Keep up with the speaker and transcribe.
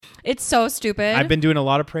It's so stupid. I've been doing a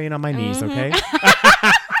lot of praying on my knees, okay?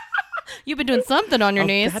 You've been doing something on your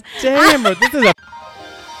knees. God damn it. This is a...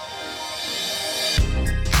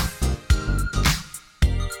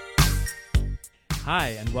 Hi,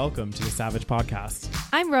 and welcome to the Savage Podcast.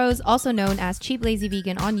 I'm Rose, also known as Cheap Lazy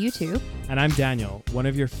Vegan on YouTube. And I'm Daniel, one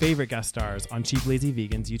of your favorite guest stars on Cheap Lazy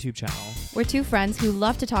Vegan's YouTube channel. We're two friends who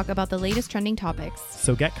love to talk about the latest trending topics.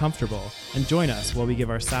 So get comfortable and join us while we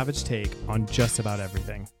give our savage take on just about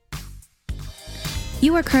everything.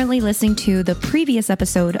 You are currently listening to the previous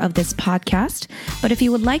episode of this podcast, but if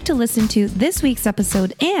you would like to listen to this week's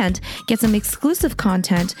episode and get some exclusive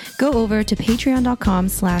content, go over to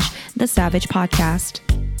patreon.com/thesavagepodcast.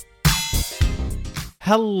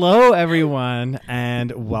 Hello, everyone,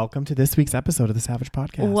 and welcome to this week's episode of the Savage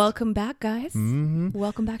Podcast. Welcome back, guys. Mm-hmm.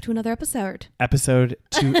 Welcome back to another episode. Episode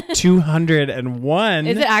 201.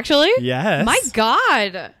 Is it actually? Yes. My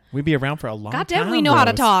God. We'd be around for a long time. God damn, we know how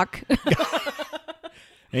to Rose. talk.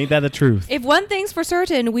 Ain't that the truth? If one thing's for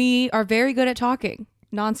certain, we are very good at talking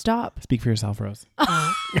nonstop. Speak for yourself, Rose.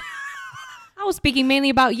 I was speaking mainly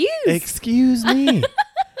about you. Excuse me.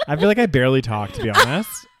 I feel like I barely talk, to be honest.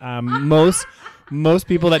 Most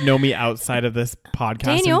people that know me outside of this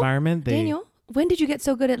podcast environment, Daniel, when did you get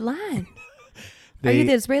so good at lying? Are you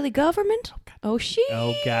the Israeli government? Oh, shit.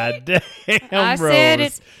 Oh, God damn, I Rose. said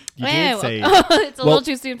it. You did say it. It's a little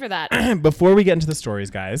too soon for that. Before we get into the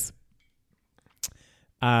stories, guys.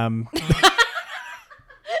 Why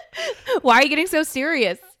are you getting so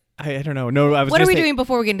serious? I don't know. No, I was. What are we doing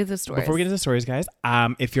before we get into the stories? Before we get into the stories, guys,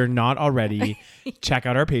 if you're not already, check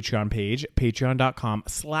out our Patreon page,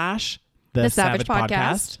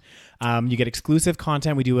 patreon.com/thesavagepodcast. You get exclusive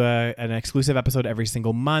content. We do an exclusive episode every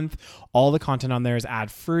single month. All the content on there is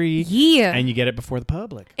ad free. Yeah. And you get it before the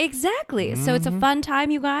public. Exactly. Mm-hmm. So it's a fun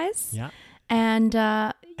time, you guys. Yeah. And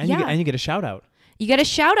you get a shout out. You get a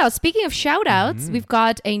shout out. Speaking of shout outs, we've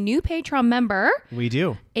got a new Patreon member. We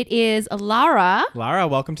do. It is Lara. Lara,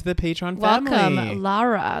 welcome to the Patreon family. Welcome,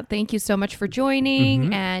 Lara. Thank you so much for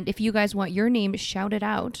joining. And if you guys want your name shouted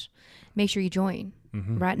out, make sure you join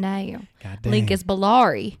right now. Link is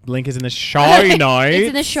Bellari. Link is in the show notes. It's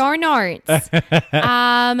in the show notes.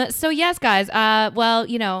 So yes, guys. Well,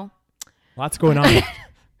 you know. Lots going on.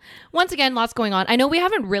 Once again, lots going on. I know we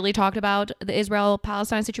haven't really talked about the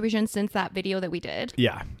Israel-Palestine situation since that video that we did.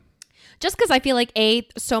 Yeah. Just because I feel like,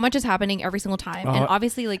 so much is happening every single time. And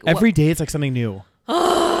obviously, like... every day it's like something new.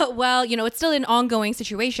 Well, you know, it's still an ongoing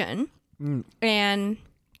situation. And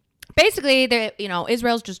basically,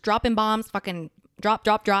 Israel's just dropping bombs, fucking drop.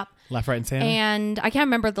 Left, right, and center. And I can't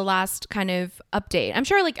remember the last kind of update. I'm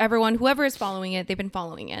sure like whoever is following it, they've been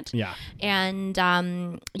following it. Yeah. And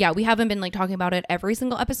we haven't been like talking about it every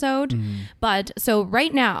single episode. But so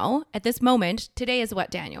right now, at this moment, today is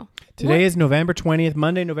what, Daniel? Today is November 20th,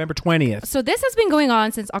 Monday, November 20th. So this has been going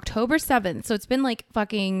on since October 7th. So it's been like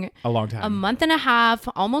fucking a long time. A month and a half,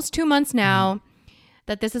 almost 2 months now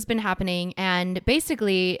that this has been happening. And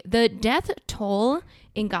basically the death toll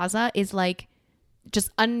in Gaza is like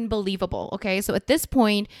just unbelievable. Okay. So at this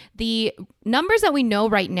point, the numbers that we know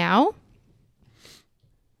right now,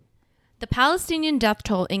 the Palestinian death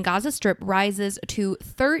toll in Gaza Strip rises to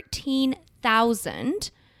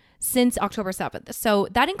 13,000 since October 7th. So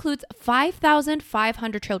that includes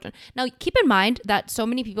 5,500 children. Now, keep in mind that so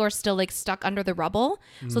many people are still like stuck under the rubble.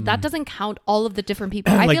 So that doesn't count all of the different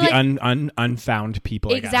people. I like feel the unfound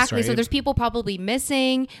people, exactly. I guess, right? So there's people probably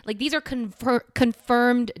missing. Like these are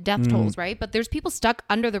confirmed death tolls, right? But there's people stuck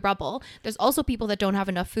under the rubble. There's also people that don't have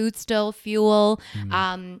enough food still, fuel.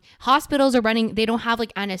 Hospitals are running. They don't have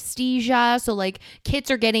like anesthesia. So like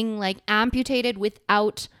kids are getting like amputated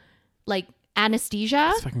without like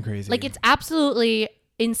anesthesia. It's fucking crazy. Like it's absolutely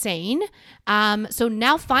insane. So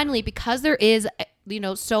now finally, because there is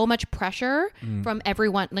so much pressure from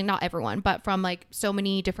everyone, like not everyone, but from like so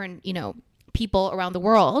many different people around the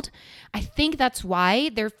world, I think that's why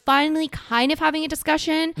they're finally kind of having a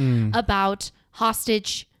discussion about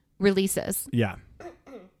hostage releases. Yeah.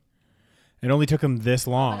 It only took them this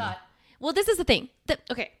long. Oh my God. Well, this is the thing.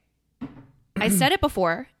 Okay. I said it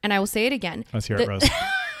before and I will say it again. Let's hear it, Rose.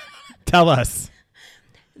 Tell us.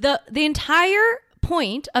 The entire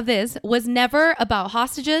point of this was never about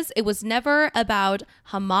hostages. It was never about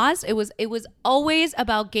Hamas. It was always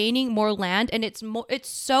about gaining more land, and it's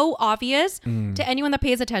so obvious to anyone that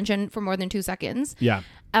pays attention for more than 2 seconds. Yeah.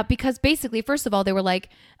 Because basically, first of all, they were like,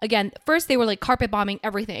 first they were like carpet bombing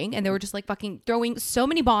everything, and they were just like fucking throwing so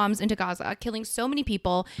many bombs into Gaza, killing so many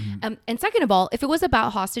people. And second of all, if it was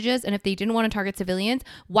about hostages and if they didn't want to target civilians,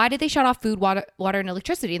 why did they shut off food, water, and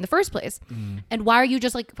electricity in the first place? And why are you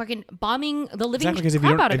just like fucking bombing the living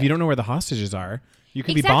crap out of it? If you don't know where the hostages are, You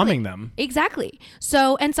could be bombing them. Exactly.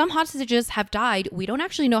 So, and some hostages have died. We don't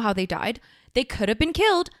actually know how they died. They could have been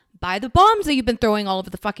killed by the bombs that you've been throwing all over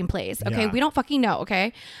the fucking place. Okay. Yeah. We don't fucking know.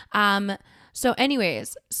 Okay. So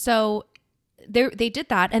anyways, so they did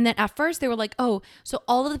that. And then at first they were like, oh, so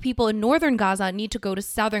all of the people in northern Gaza need to go to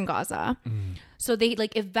southern Gaza. So they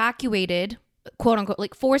like evacuated, quote unquote,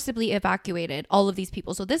 like forcibly evacuated all of these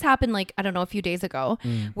people. So this happened like, I don't know, a few days ago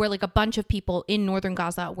where like a bunch of people in northern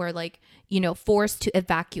Gaza were like, you know, forced to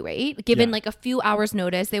evacuate, given like a few hours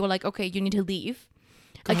notice. They were like, okay, you need to leave.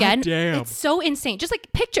 God Again, damn. It's so insane. Just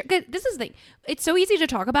like picture, this is the thing. It's so easy to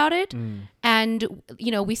talk about it. And,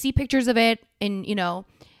 you know, we see pictures of it and, you know,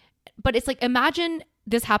 but it's like, imagine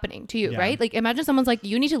this happening to you, right? Like imagine someone's like,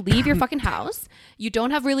 you need to leave your fucking house. You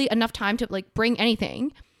don't have really enough time to like bring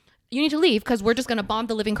anything. You need to leave because we're just going to bomb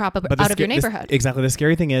the living crap out of your neighborhood. Exactly. The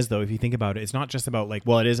scary thing is, though, if you think about it, it's not just about like,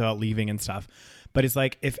 well, it is about leaving and stuff, but it's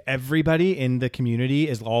like if everybody in the community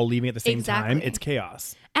is all leaving at the same time, it's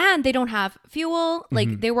chaos. And they don't have fuel.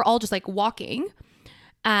 Like they were all just like walking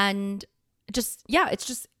and just, yeah,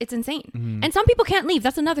 it's insane. And some people can't leave.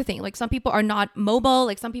 That's another thing. Like some people are not mobile.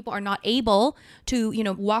 Like some people are not able to, you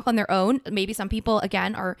know, walk on their own. Maybe some people,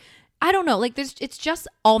 again, are, I don't know, like it's just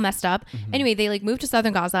all messed up. Anyway, they like moved to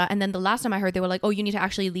southern Gaza. And then the last time I heard, they were like, oh, you need to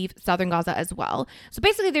actually leave southern Gaza as well. So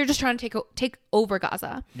basically they're just trying to take over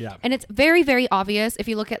Gaza. Yeah. And it's very, very obvious if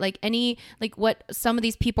you look at like any, like what some of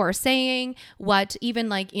these people are saying, what even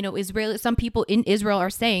like, you know, some people in Israel are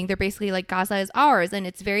saying. They're basically like, Gaza is ours. And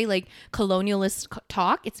it's very like colonialist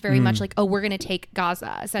talk. It's very much like, oh, we're going to take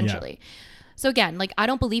Gaza essentially. Yeah. So again, like I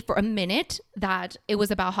don't believe for a minute that it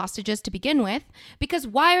was about hostages to begin with, because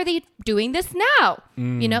why are they doing this now?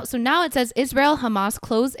 You know, so now it says Israel Hamas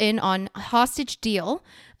close in on hostage deal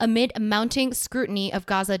amid mounting scrutiny of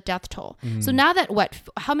Gaza death toll. So now that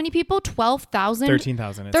how many people? 12,000?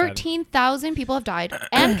 13,000. 13,000 people have died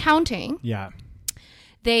and counting. Yeah.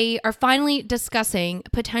 They are finally discussing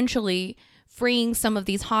potentially freeing some of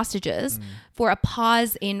these hostages for a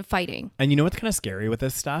pause in fighting. And you know what's kind of scary with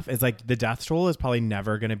this stuff is like the death toll is probably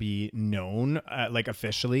never going to be known like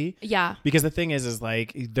officially. Yeah. Because the thing is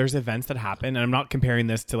like there's events that happen, and I'm not comparing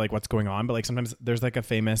this to like what's going on, but like sometimes there's like a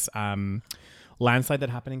famous landslide that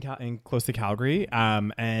happened in close to Calgary,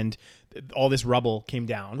 and all this rubble came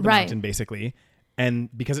down the mountain basically, and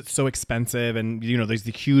because it's so expensive and you know there's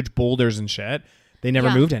the huge boulders and shit, they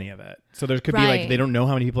never moved any of it. So there could be like, they don't know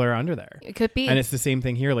how many people are under there. It could be. And it's the same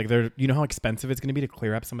thing here. Like you know how expensive it's going to be to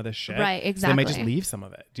clear up some of this shit? Right, exactly. So they might just leave some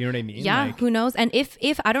of it. Do you know what I mean? Yeah, like, who knows? And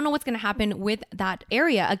if I don't know what's going to happen with that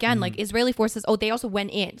area. Again, like Israeli forces, they also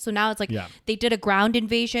went in. So now it's like they did a ground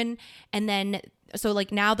invasion. And then, so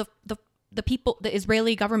like now the people, the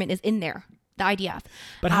Israeli government is in there. The IDF.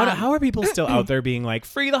 But how are people still out there being like,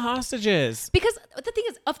 free the hostages? Because the thing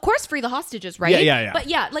is, of course, free the hostages, right? Yeah. But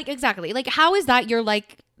yeah, like exactly. Like how is that you're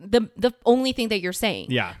like the only thing that you're saying?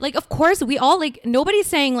 Yeah. Like, of course, we all like, nobody's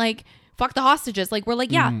saying like, fuck the hostages. Like we're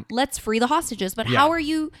like, yeah, let's free the hostages. But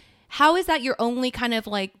how is that your only kind of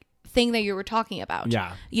like thing that you were talking about?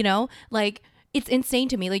 Yeah. You know, like it's insane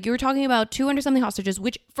to me. Like you were talking about 200 something hostages,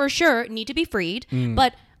 which for sure need to be freed.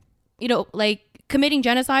 But, you know, like committing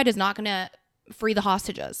genocide is not going to free the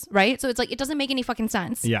hostages, right? So it's like it doesn't make any fucking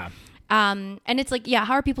sense. Yeah. And it's like, yeah,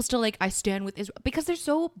 how are people still like, I stand with Israel? Because they're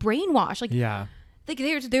so brainwashed. Like, yeah, like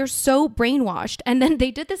they're so brainwashed. And then they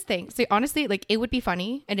did this thing. So honestly, like it would be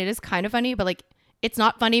funny, and it is kind of funny, but like it's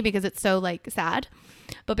not funny because it's so like sad.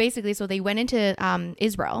 But basically, so they went into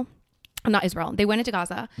they went into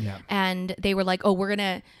Gaza, and they were like, oh, we're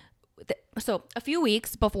gonna. So a few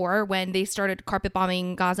weeks before, when they started carpet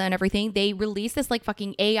bombing Gaza and everything, they released this like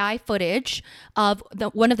fucking AI footage of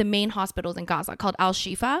one of the main hospitals in Gaza called Al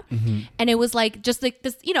Shifa. And it was like just like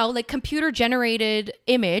this, you know, like computer generated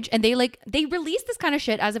image. And they released this kind of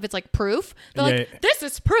shit as if it's like proof. They're like, this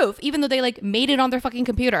is proof, even though they like made it on their fucking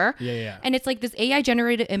computer. And it's like this AI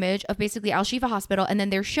generated image of basically Al Shifa hospital. And then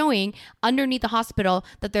they're showing underneath the hospital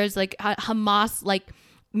that there's like a Hamas like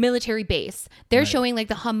military base. They're showing like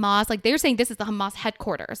the Hamas, like they're saying this is the Hamas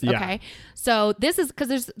headquarters. Okay. So this is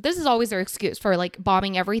because this is always their excuse for like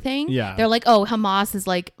bombing everything. Yeah. They're like, oh, Hamas is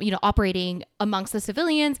like, you know, operating amongst the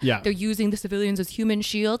civilians. Yeah. They're using the civilians as human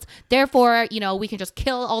shields. Therefore, you know, we can just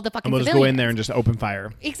kill all the fucking civilians. We'll just go in there and just open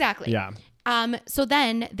fire. Exactly. Yeah. So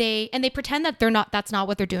then they pretend that that's not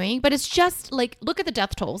what they're doing, but it's just like, look at the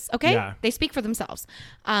death tolls. Okay. Yeah. They speak for themselves.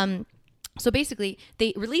 So basically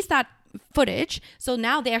they released that footage. So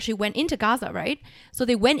now they actually went into Gaza, right? So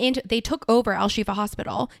they took over Al Shifa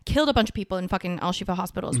hospital, killed a bunch of people in fucking Al Shifa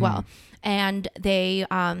hospital as well. And they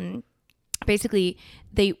basically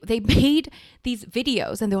they made these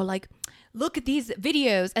videos, and they were like, look at these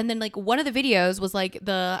videos. And then like one of the videos was like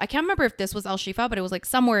I can't remember if this was Al Shifa, but it was like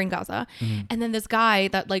somewhere in Gaza. And then this guy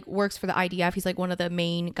that like works for the IDF, he's like one of the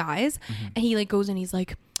main guys. And he like goes and he's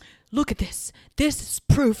like, look at this. This is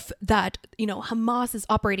proof that, you know, Hamas is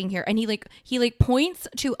operating here. And he points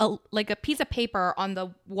to a piece of paper on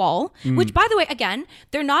the wall, which by the way, again,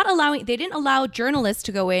 they didn't allow journalists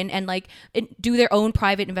to go in and like do their own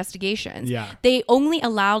private investigations. Yeah. They only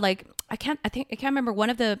allow like, I can't remember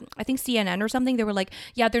I think CNN or something. They were like,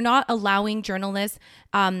 yeah, they're not allowing journalists,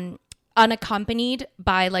 unaccompanied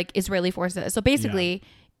by like Israeli forces. So basically,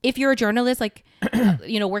 if you're a journalist, like,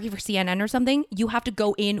 you know, working for CNN or something, you have to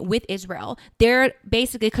go in with Israel. They're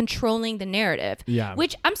basically controlling the narrative. Yeah.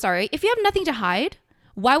 Which, I'm sorry, if you have nothing to hide,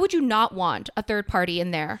 why would you not want a third party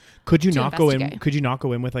in there? Could you not go in? Could you not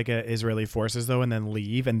go in with like a Israeli forces though, and then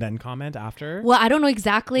leave and then comment after? Well, I don't know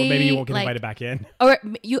exactly. Or maybe you won't get invited back in. Or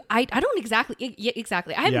I don't exactly. Yeah,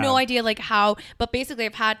 exactly. I have no idea like how. But basically,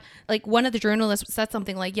 I've had like one of the journalists said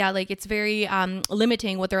something like, yeah, like it's very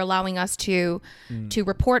limiting what they're allowing us to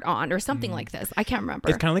report on or something like this. I can't remember.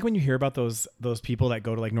 It's kind of like when you hear about those people that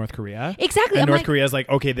go to like North Korea. Exactly. And North Korea is like,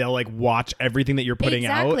 okay, they'll like watch everything that you're putting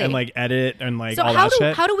out and like edit and like so all that shit.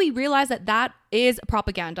 How do we realize that is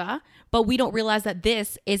propaganda, but we don't realize that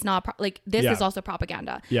this is not this is also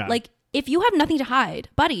propaganda? Yeah. Like if you have nothing to hide,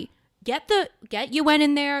 buddy, get UN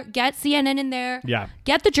in there, get CNN in there,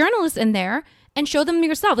 get the journalists in there, and show them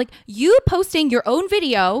yourself. Like you posting your own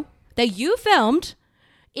video that you filmed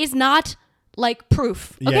is not like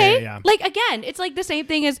proof. Okay, like again, it's like the same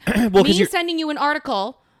thing as me sending you an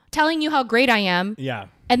article telling you how great I am. Yeah,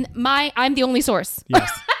 and I'm the only source.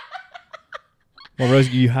 Yes. Well, Rose,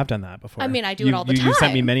 you have done that before. I mean, I do it all the time. You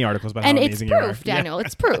sent me many articles about how amazing you are. And it's proof, Daniel.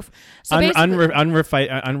 It's proof. So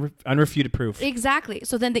unrefuted proof. Exactly.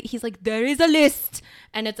 So then he's like, there is a list.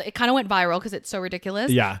 And it kind of went viral because it's so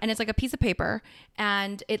ridiculous. Yeah. And it's like a piece of paper.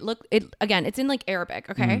 And again, it's in like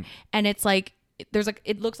Arabic, okay? And it's like,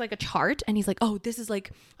 it looks like a chart. And he's like, oh, this is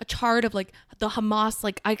like a chart of like the Hamas,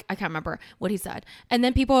 like, I can't remember what he said. And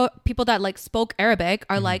then people that like spoke Arabic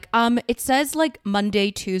are like, it says like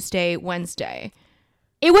Monday, Tuesday, Wednesday.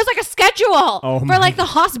 It was like a schedule for like the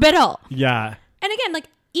hospital. Yeah. And again, like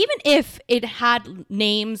even if it had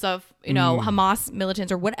names of, you know, Hamas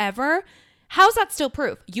militants or whatever, how's that still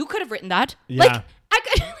proof? You could have written that. Yeah. Like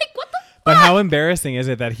like what the fuck? But how embarrassing is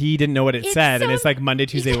it that he didn't know what it said and it's like Monday,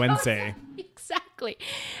 Tuesday, Wednesday. Exactly.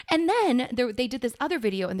 And then they did this other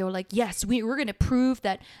video and they were like, yes, we're going to prove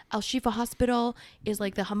that Al Shifa Hospital is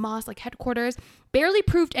like the Hamas like headquarters. Barely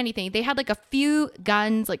proved anything. They had like a few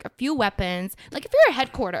guns, like a few weapons. Like if you're at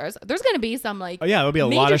headquarters, there's going to be some like, oh yeah, there'll be a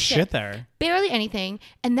lot of shit there. Barely anything.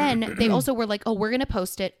 And then they also were like, oh, we're going to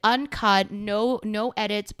post it uncut, no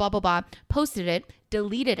edits, blah, blah, blah. Posted it,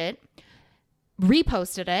 deleted it,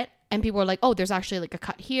 reposted it. And people were like, oh, there's actually like a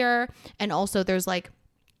cut here. And also there's like,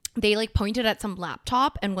 they like pointed at some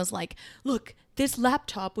laptop and was like, look, this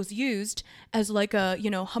laptop was used as like a, you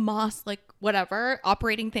know, Hamas, like whatever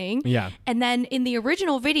operating thing. Yeah. And then in the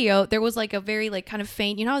original video, there was like a very like kind of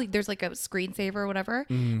faint, you know, like there's like a screensaver or whatever.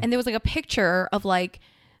 And there was like a picture of like,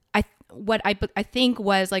 what I think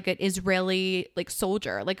was like an Israeli like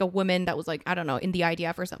soldier, like a woman that was like, I don't know, in the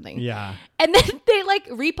IDF or something. Yeah. And then they like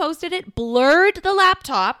reposted it, blurred the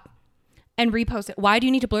laptop and repost it. Why do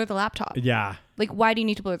you need to blur the laptop? Yeah. Like, why do you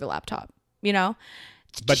need to blur the laptop? You know?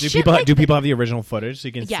 But do people have the original footage so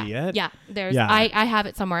you can see it? Yeah. I have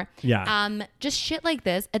it somewhere. Yeah. Just shit like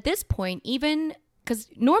this. At this point, even because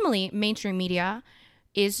normally mainstream media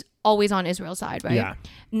is always on Israel's side, right? Yeah.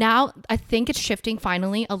 Now I think it's shifting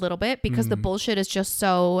finally a little bit because the bullshit is just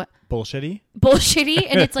so bullshitty,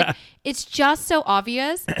 and it's like it's just so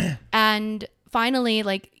obvious. And finally,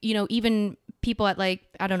 like, you know, even people at like,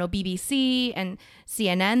 I don't know, BBC and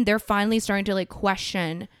CNN, they're finally starting to like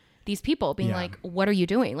question these people, being like, what are you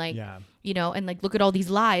doing? Like, you know, and like, look at all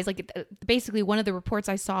these lies. Like basically one of the reports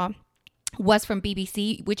I saw was from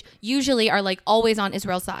BBC, which usually are like always on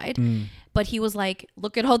Israel's side. But he was like,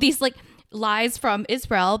 look at all these like lies from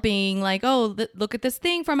Israel being like, oh, look at this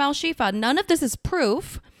thing from Al Shifa. None of this is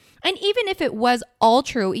proof. And even if it was all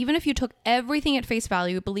true, even if you took everything at face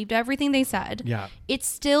value, believed everything they said, it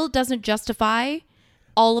still doesn't justify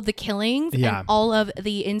all of the killings and all of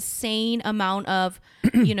the insane amount of,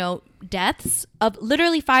 you know, deaths of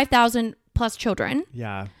literally 5,000 plus children.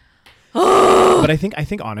 Yeah. But I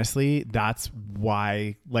think honestly, that's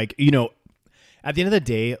why, like, you know, at the end of the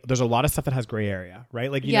day, there's a lot of stuff that has gray area,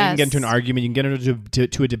 right? Like, you know, you can get into an argument, you can get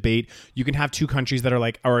into a debate. You can have two countries that are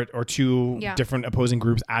like, or two different opposing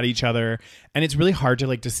groups at each other. And it's really hard to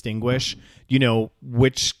like distinguish, you know,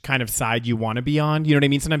 which kind of side you want to be on. You know what I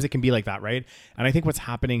mean? Sometimes it can be like that, right? And I think what's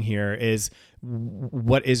happening here is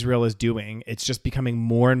what Israel is doing. It's just becoming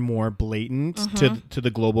more and more blatant to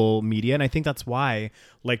the global media. And I think that's why,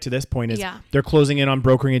 like, to this point is they're closing in on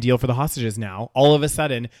brokering a deal for the hostages now, all of a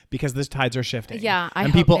sudden, because the tides are shifting. Yeah.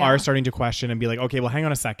 And people are starting to question and be like, okay, well, hang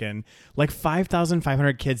on a second. Like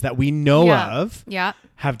 5,500 kids that we know of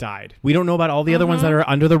have died. We don't know about all the other ones that are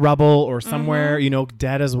under the rubble or somewhere, you know,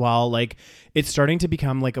 dead as well. Like, it's starting to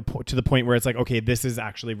become like to the point where it's like, okay, this is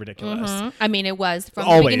actually ridiculous. I mean, it was from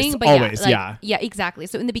the beginning, but yeah, exactly.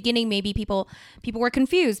 So in the beginning, maybe people were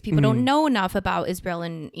confused. People don't know enough about Israel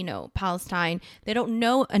and, you know, Palestine. They don't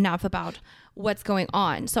know enough about what's going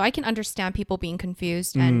on. So I can understand people being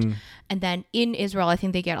confused. And then in Israel, I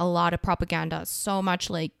think they get a lot of propaganda, so much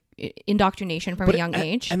like indoctrination from a young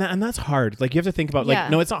age. And that's hard. Like, you have to think about,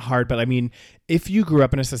 like, no, it's not hard, but I mean, if you grew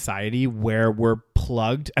up in a society where we're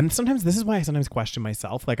plugged, and sometimes this is why I sometimes question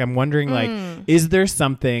myself. Like, I'm wondering, like, is there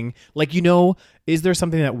something, like, you know, is there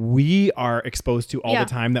something that we are exposed to all the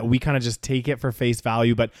time that we kind of just take it for face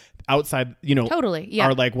value, but outside, you know,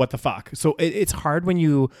 are like, what the fuck? So it's hard when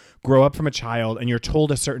you grow up from a child and you're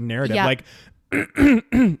told a certain narrative. Like,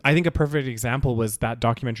 I think a perfect example was that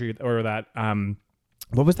documentary, or that,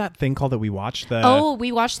 what was that thing called that we watched?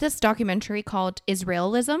 We watched this documentary called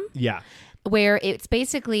Israelism. Yeah. Where it's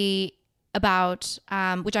basically about,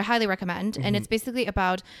 which I highly recommend. And it's basically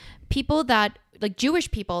about people that, like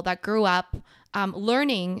Jewish people that grew up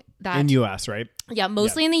learning that. In US, right? Yeah,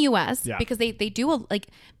 mostly in the US. Yeah. Because they do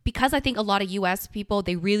because I think a lot of US people,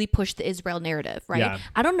 they really push the Israel narrative, right? Yeah.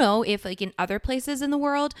 I don't know if like in other places in the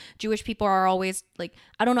world, Jewish people are always like,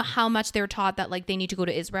 I don't know how much they're taught that like they need to go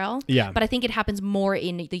to Israel. Yeah. But I think it happens more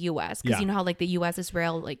in the US because you know how like the US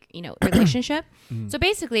Israel, like, you know, relationship. So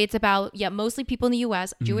basically it's about, mostly people in the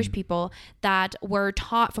US, Jewish people that were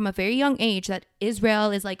taught from a very young age that Israel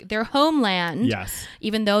is like their homeland. Yes.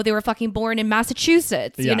 Even though they were fucking born in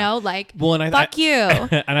Massachusetts, you know, like, fuck you.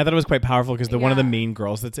 And I thought it was quite powerful because one of the main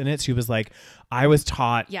girls that's in it, she was like, I was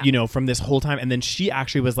taught, you know, from this whole time. And then she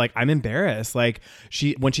actually was like, I'm embarrassed. Like,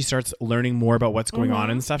 when she starts learning more about what's going on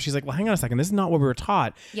and stuff, she's like, well, hang on a second. This is not what we were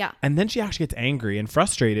taught. Yeah. And then she actually gets angry and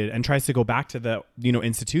frustrated and tries to go back to the, you know,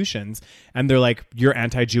 institutions. And they're like, you're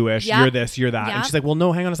anti-Jewish, you're this, you're that. And she's like, well,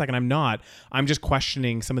 no, hang on a second. I'm not. I'm just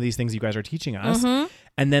questioning some of these things you guys are teaching us.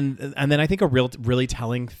 And then I think a really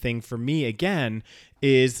telling thing for me again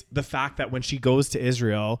is the fact that when she goes to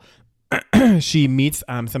Israel, she meets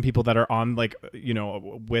some people that are on, like, you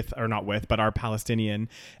know, with or not with, but are Palestinian,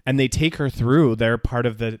 and they take her through their part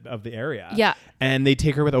of the area. Yeah. And they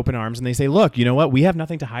take her with open arms and they say, look, you know what? We have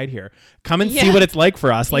nothing to hide here. Come and see what it's like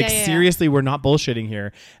for us. Like, seriously, we're not bullshitting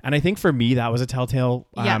here. And I think for me, that was a telltale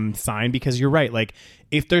sign, because you're right. Like,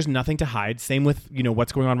 if there's nothing to hide, same with, you know,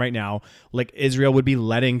 what's going on right now, like Israel would be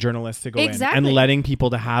letting journalists to go in and letting people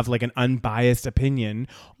to have like an unbiased opinion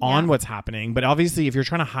on what's happening. But obviously, if you're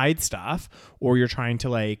trying to hide stuff or you're trying to,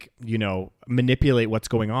 like, you know, manipulate what's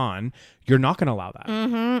going on, you're not going to allow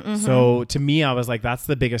that. So to me, I was like, that's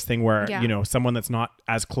the biggest thing where, you know, someone that's not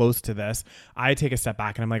as close to this, I take a step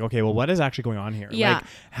back and I'm like, okay, well, what is actually going on here? Like,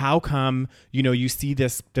 how come, you know, you see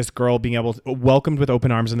this girl being able to, welcomed with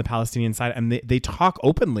open arms on the Palestinian side, and they talk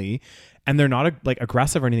openly, and they're not like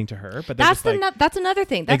aggressive or anything to her, but that's that's another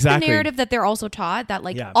thing. That's the narrative that they're also taught, that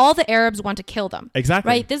like all the Arabs want to kill them. Exactly.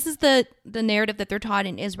 Right. This is the narrative that they're taught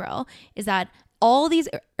in Israel, is that all these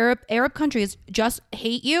Arab countries just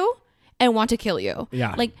hate you and want to kill you.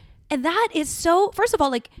 Yeah. Like, and that is so, first of all,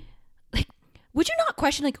 like, would you not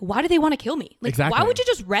question, like, why do they want to kill me? Like, why would you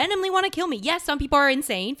just randomly want to kill me? Yes, some people are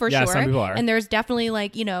insane, for sure. Some people are. And there's definitely,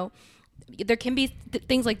 like, you know, there can be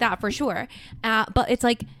things like that, for sure. But it's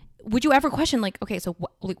like, would you ever question, like, okay, so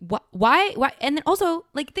why? And then also,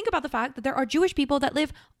 like, think about the fact that there are Jewish people that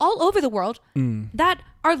live all over the world that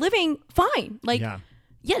are living fine. Like,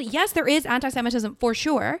 yes, there is anti-Semitism for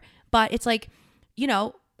sure. But it's like, you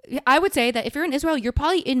know, I would say that if you're in Israel, you're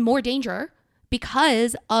probably in more danger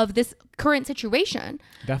because of this current situation.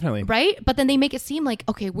 Definitely. Right? But then they make it seem like,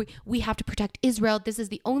 okay, we have to protect Israel. This is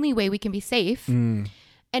the only way we can be safe. And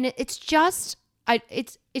it's just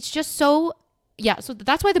so, so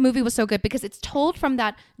that's why the movie was so good, because it's told from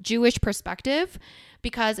that Jewish perspective,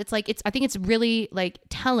 because it's like, I think it's really like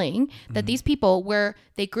telling that these people, where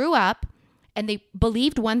they grew up and they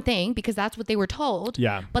believed one thing because that's what they were told.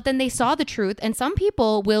 Yeah. But then they saw the truth, and some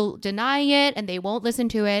people will deny it and they won't listen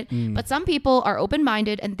to it. But some people are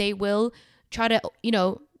open-minded and they will try to, you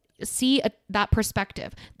know, see that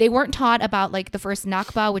perspective. They weren't taught about like the first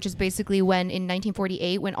Nakba, which is basically when in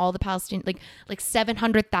 1948, when all the Palestinian, like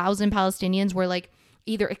 700,000 Palestinians were like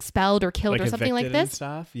either expelled or killed, like, or something like this.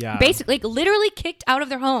 Stuff. Yeah. Basically, like, literally kicked out of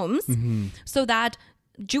their homes so that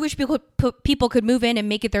Jewish people could move in and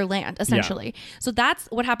make it their land, essentially. Yeah. So that's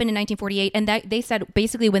what happened in 1948. And that they said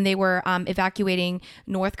basically when they were evacuating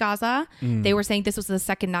North Gaza, they were saying this was the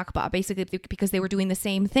second Nakba, basically because they were doing the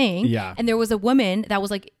same thing. Yeah. And there was a woman that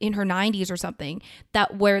was like in her 90s or something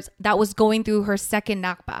that was going through her second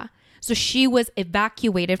Nakba. So she was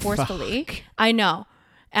evacuated forcefully. Fuck. I know.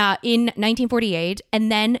 In 1948, and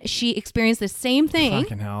then she experienced the same thing,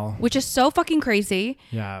 which is so fucking crazy.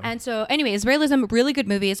 Yeah. And so anyway, Israelism, really good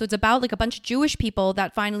movie. So it's about like a bunch of Jewish people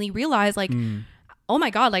that finally realize like, oh my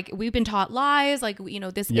God, like we've been taught lies, like, you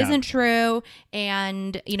know, this isn't true.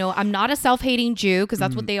 And, you know, I'm not a self-hating Jew, because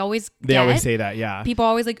that's what they always always say that. Yeah. People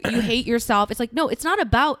always like, you hate yourself. It's like, no, it's not even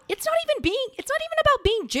about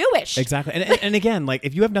being Jewish. Exactly. And again, like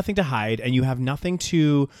if you have nothing to hide and you have nothing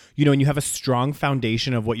to, you know, and you have a strong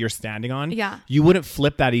foundation of what you're standing on, you wouldn't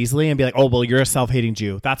flip that easily and be like, oh, well, you're a self-hating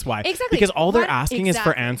Jew. That's why. Exactly. Because all they're asking is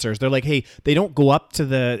for answers. They're like, hey, they don't go up to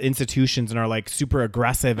the institutions and are like super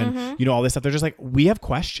aggressive and, you know, all this stuff. They're just like, we have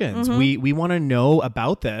questions. We want to know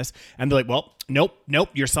about this. And they're like, well, nope,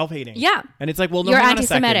 you're self-hating. Yeah. And it's like, well, no, you're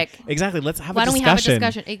anti-Semitic. Exactly. Let's have Why a discussion. Why don't we have a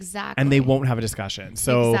discussion? Exactly. And they won't have a discussion.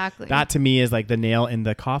 So that to me is like the nail in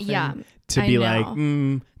the coffin. Yeah. To be like,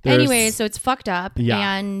 anyway, so it's fucked up.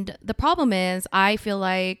 Yeah. And the problem is, I feel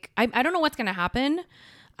like, I don't know what's going to happen.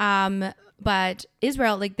 But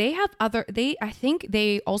Israel, like I think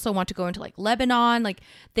they also want to go into like Lebanon. Like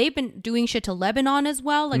they've been doing shit to Lebanon as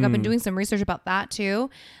well. Like I've been doing some research about that too.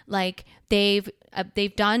 Like they've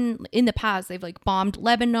done in the past, they've like bombed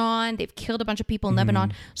Lebanon. They've killed a bunch of people in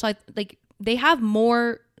Lebanon. So they have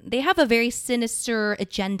a very sinister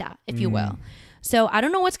agenda, if you will. So I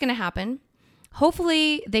don't know what's going to happen.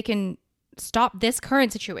 Hopefully they can stop this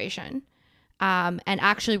current situation and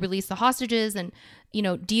actually release the hostages and, you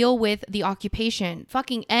know, deal with the occupation.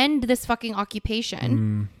 Fucking end this fucking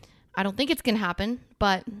occupation. I don't think it's going to happen,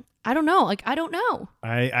 but I don't know. Like, I don't know.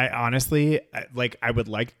 I honestly, like, I would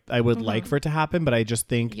like for it to happen, but I just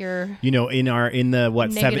think, you know, in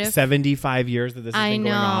the 75 years that this has been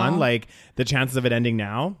going on, like the chances of it ending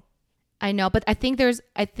now. I know, but I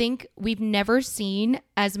think we've never seen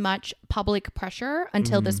as much public pressure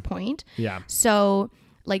until this point. Yeah. So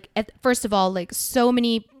like, first of all, like so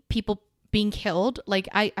many people being killed. Like,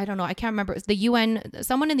 I don't know. I can't remember. It's the UN.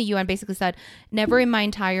 Someone in the UN basically said, never in my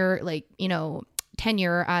entire, like, you know,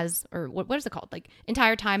 tenure or what is it called? Like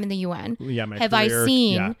entire time in the UN. Yeah, have I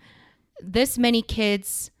seen this many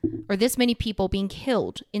kids or this many people being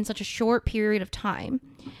killed in such a short period of time.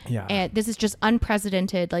 Yeah. And this is just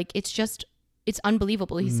unprecedented. Like, it's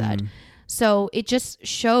unbelievable, he said. So it just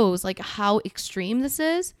shows like how extreme this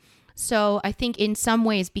is. So I think in some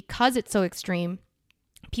ways, because it's so extreme,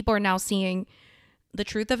 people are now seeing the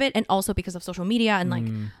truth of it. And also because of social media and like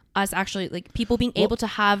us actually, like people being able to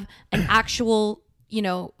have an actual, you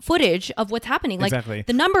know, footage of what's happening. Like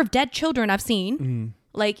the number of dead children I've seen,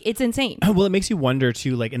 like it's insane. Well, it makes you wonder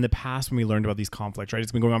too, like in the past when we learned about these conflicts, right?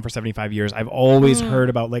 It's been going on for 75 years. I've always heard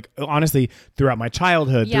about, like, honestly, throughout my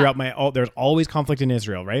childhood, there's always conflict in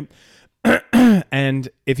Israel, right? And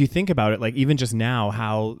if you think about it, like even just now,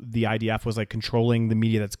 how the IDF was like controlling the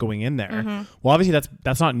media that's going in there. Well, obviously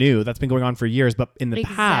that's not new. That's been going on for years. But in the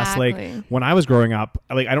past, like when I was growing up,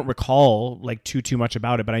 like I don't recall like too much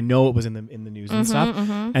about it, but I know it was in the news and stuff.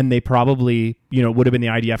 And they probably, you know, would have been the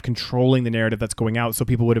IDF controlling the narrative that's going out, so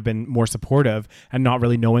people would have been more supportive and not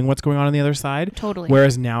really knowing what's going on the other side. Totally.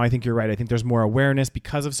 Whereas now, I think you're right. I think there's more awareness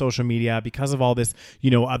because of social media, because of all this,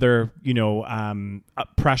 you know, other, you know,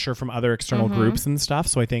 pressure from other external groups and stuff.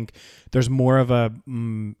 So I think there's more of a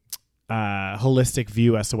holistic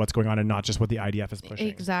view as to what's going on and not just what the IDF is pushing.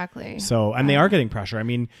 Exactly. So, and they are getting pressure. I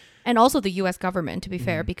mean, and also the U.S. government, to be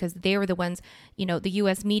fair, because they were the ones, you know, the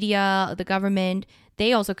U.S. media, the government,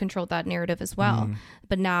 they also controlled that narrative as well.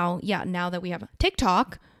 But now that we have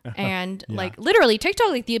TikTok and like literally TikTok,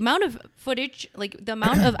 like the amount of footage, like the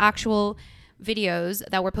amount of actual videos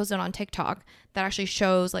that were posted on TikTok that actually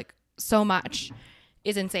shows like so much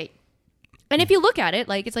is insane. And if you look at it,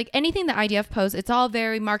 like it's like anything the IDF posts, it's all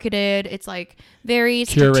very marketed. It's like very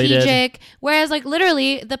strategic. Whereas like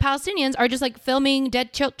literally the Palestinians are just like filming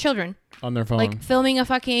dead children on their phone, like filming a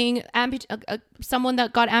fucking someone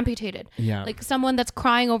that got amputated. Yeah, like someone that's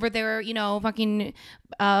crying over their, you know, fucking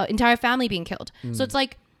entire family being killed. So it's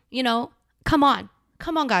like, you know, come on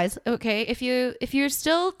guys. Okay, if you're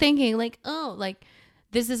still thinking like, oh, like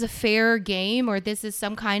this is a fair game or this is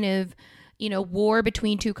some kind of, war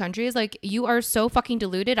between two countries. Like, you are so fucking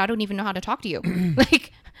deluded. I don't even know how to talk to you.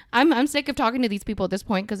 Like, I'm sick of talking to these people at this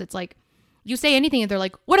point, because it's like, you say anything and they're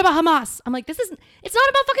like, what about Hamas? I'm like, it's not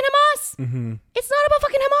about fucking Hamas. Mm-hmm. It's not about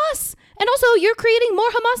fucking Hamas. And also, you're creating more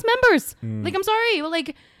Hamas members. Like, I'm sorry, but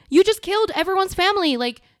like, you just killed everyone's family.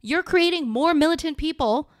 Like, you're creating more militant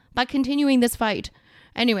people by continuing this fight.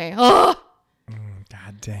 Anyway, God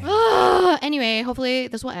dang. Anyway, hopefully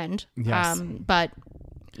this will end. Yes. But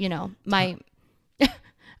I'm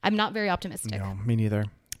not very optimistic. No, me neither.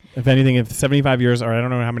 If anything, if 75 years, or I don't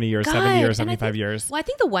know how many years, God, 70 years, 75 years. Well, I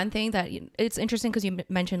think the one thing that it's interesting, because you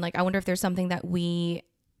mentioned, like, I wonder if there's something that we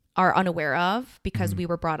are unaware of because we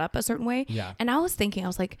were brought up a certain way. Yeah. And I was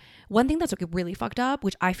like, one thing that's like really fucked up,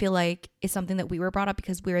 which I feel like is something that we were brought up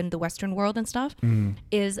because we're in the Western world and stuff,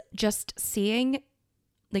 is just seeing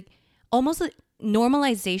like almost a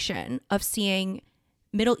normalization of seeing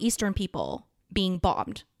Middle Eastern people being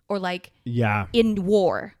bombed or like in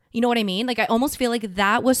war. You know what I mean? Like, I almost feel like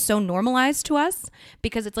that was so normalized to us,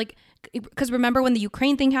 because it's like, because remember when the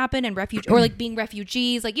Ukraine thing happened and or like being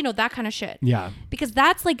refugees, like, that kind of shit. Yeah. Because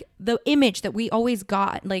that's like the image that we always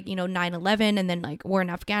got, like, 9/11 and then like war in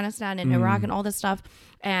Afghanistan and Iraq and all this stuff.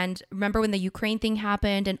 And remember when the Ukraine thing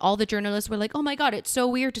happened and all the journalists were like, oh my God, it's so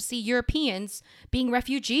weird to see Europeans being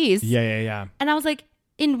refugees. Yeah. And I was like,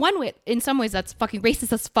 in some ways that's fucking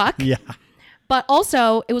racist as fuck. Yeah. But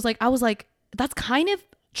also I was like, that's kind of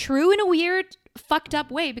true in a weird fucked up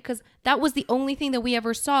way, because that was the only thing that we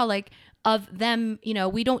ever saw, like, of them.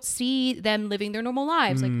 We don't see them living their normal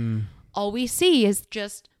lives. Like, all we see is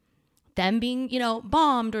just them being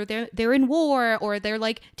bombed, or they're in war, or they're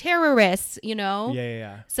like terrorists.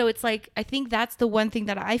 Yeah. So it's like, I think that's the one thing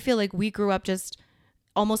that I feel like we grew up just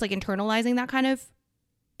almost like internalizing that kind of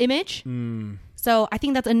image. So I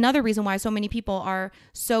think that's another reason why so many people are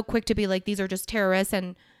so quick to be like, these are just terrorists,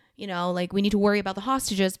 and like, we need to worry about the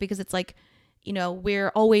hostages, because it's like,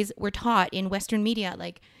 we're taught in Western media,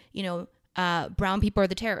 like, brown people are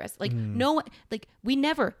the terrorists. Like, no, like,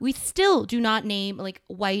 we still do not name like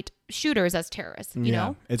white shooters as terrorists. You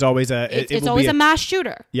know, it's always it's always a mass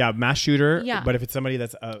shooter. Yeah, mass shooter. Yeah, but if it's somebody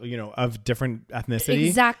that's of different ethnicity,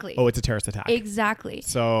 exactly. Oh, it's a terrorist attack. Exactly.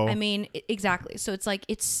 So I mean, exactly. So it's like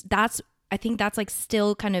I think that's like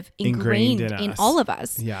still kind of ingrained in all of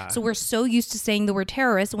us. Yeah. So we're so used to saying the word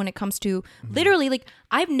terrorist when it comes to literally, like,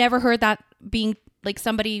 I've never heard that being like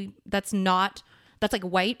somebody that's like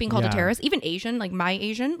white being called a terrorist, even Asian, like my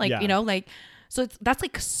Asian, like, like, so that's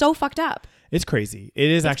like so fucked up. It's crazy.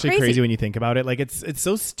 It's actually crazy when you think about it. Like, it's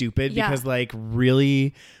so stupid because like,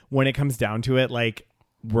 really, when it comes down to it, like,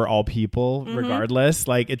 we're all people regardless.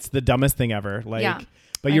 Like, it's the dumbest thing ever. Like,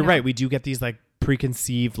 but you're right. We do get these like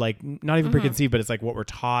preconceived, like, not even preconceived, but it's like what we're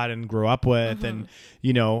taught and grew up with, and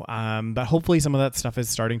but hopefully some of that stuff is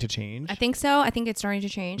starting to change. I think so. I think it's starting to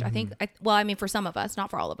change. I think I mean, for some of us, not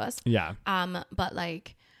for all of us. Yeah. But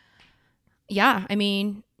like, yeah, I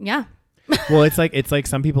mean, yeah. Well, it's like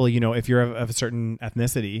some people, if you're of a certain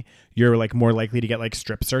ethnicity, you're like more likely to get like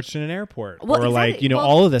strip searched in an airport, or exactly. Like,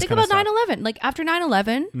 all of this kind of stuff. Think about 9/11. Like, after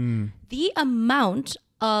 9/11, the amount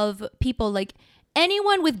of people, like,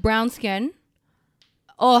 anyone with brown skin,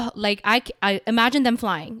 like, I imagine them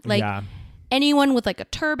flying. Like, anyone with like a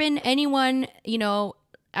turban, anyone,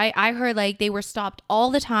 I heard like they were stopped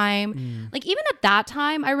all the time. Like, even at that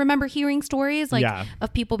time, I remember hearing stories like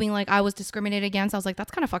of people being like, I was discriminated against. I was like,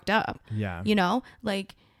 that's kind of fucked up. Yeah.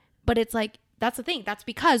 Like, but it's like, that's the thing. That's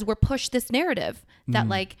because we're pushed this narrative that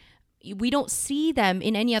like, we don't see them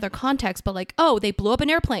in any other context, but like, oh, they blew up an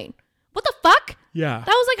airplane. What the fuck? Yeah. That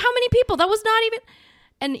was like, how many people? That was not even...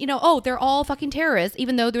 And, they're all fucking terrorists,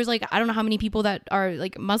 even though there's like, I don't know how many people that are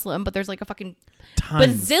like Muslim, but there's like a fucking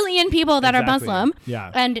bazillion people that are Muslim.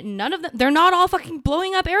 Yeah. And none of them, they're not all fucking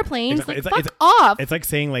blowing up airplanes. Exactly. Like, fuck off. It's like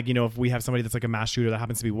saying, like, if we have somebody that's like a mass shooter that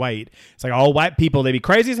happens to be white, it's like all white people, they be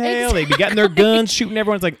crazy as hell. They be getting their guns, shooting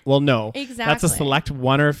everyone. It's like, well, no. Exactly. That's a select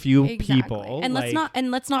one or a few people. And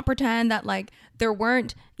let's not pretend that like there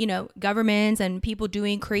weren't, governments and people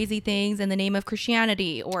doing crazy things in the name of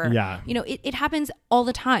Christianity, or, it happens all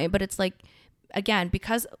the time. But it's like, again,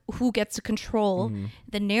 because who gets to control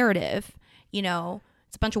the narrative, it's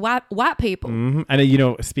a bunch of white people.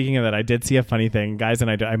 And, speaking of that, I did see a funny thing, guys, and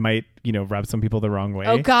I might, rub some people the wrong way.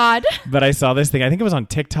 Oh, God. But I saw this thing. I think it was on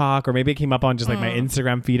TikTok, or maybe it came up on just like my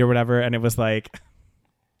Instagram feed or whatever. And it was like...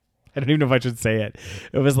 I don't even know if I should say it.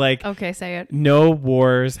 It was like, okay, say it. No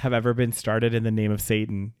wars have ever been started in the name of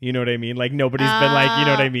Satan. You know what I mean? Like nobody's been like, you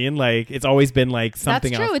know what I mean? Like it's always been like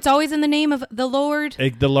something else. That's true. It's always in the name of the Lord.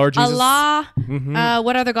 Like, the Lord Jesus. Allah.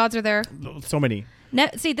 What other gods are there? So many.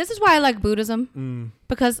 See, this is why I like Buddhism.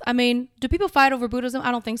 Because, I mean, do people fight over Buddhism?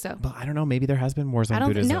 I don't think so. Well, I don't know. Maybe there has been wars on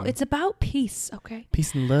Buddhism. No, it's about peace, okay?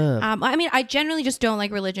 Peace and love. I mean, I generally just don't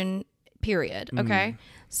like religion, period, okay?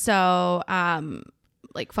 So,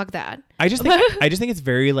 like, fuck that. I just think it's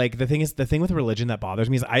very like the thing with religion that bothers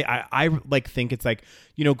me is I like think it's like,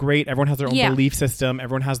 you know, great, everyone has their own belief system,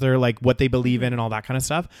 everyone has their like what they believe in and all that kind of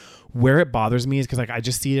stuff. Where it bothers me is because like I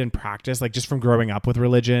just see it in practice, like just from growing up with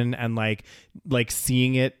religion and like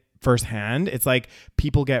seeing it firsthand. It's like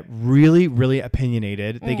people get really, really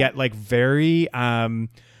opinionated. They get like very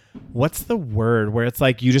what's the word where it's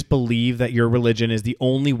like you just believe that your religion is the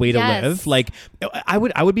only way to live. Like I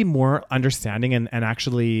would be more understanding and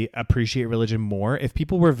actually appreciate religion more if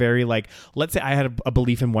people were very like, let's say I had a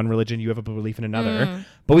belief in one religion, you have a belief in another,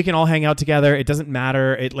 but we can all hang out together. It doesn't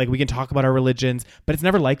matter. It like we can talk about our religions, but it's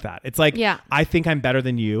never like that. It's like, I think I'm better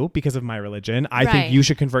than you because of my religion. I think you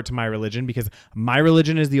should convert to my religion because my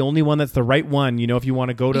religion is the only one that's the right one. You know, if you want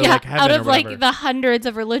to go to like heaven out of or whatever. like the hundreds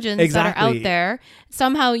of religions that are out there,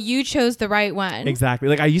 somehow you chose the right one. Exactly.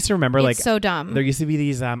 Like I used to remember, like so dumb. There used to be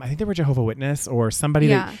these. I think they were Jehovah's Witness or somebody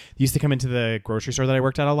that used to come into the grocery store that I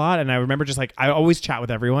worked at a lot, and I remember just like I always chat with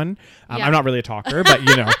everyone. I'm not really a talker, but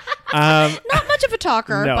you know, not much of a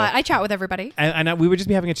talker, but I chat with everybody. And we would just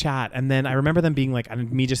be having a chat, and then I remember them being like,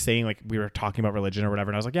 and me just saying like we were talking about religion or whatever,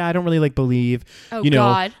 and I was like, yeah, I don't really like believe. Oh, you know,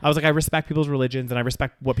 God. I was like, I respect people's religions and I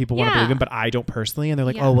respect what people want to believe in, but I don't personally. And they're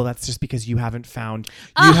like, oh well, that's just because you haven't found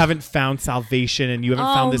salvation and you haven't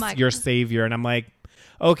found this your savior. And I'm like,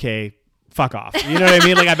 okay, fuck off. You know what I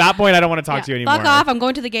mean? Like at that point, I don't want to talk to you anymore. Fuck off. I'm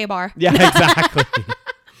going to the gay bar. Yeah, exactly.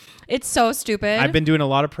 It's so stupid. I've been doing a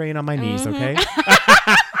lot of praying on my knees. Okay.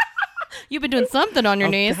 You've been doing something on your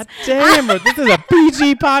knees. God damn it. This is a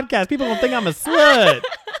PG podcast. People don't think I'm a slut.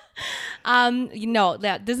 You know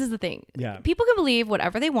that this is the thing. Yeah. People can believe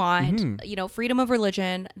whatever they want. You know, freedom of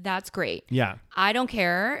religion. That's great. Yeah. I don't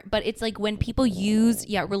care. But it's like when people use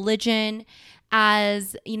religion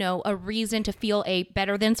as, you know, a reason to feel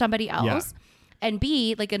better than somebody else. And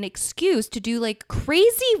B, like an excuse to do like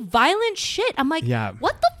crazy violent shit. I'm like,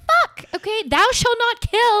 what the fuck? Okay, thou shalt not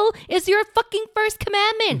kill is your fucking first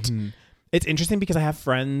commandment. It's interesting because I have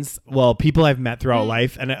friends, people I've met throughout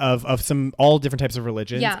life and of some all different types of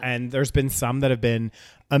religions. Yeah. And there's been some that have been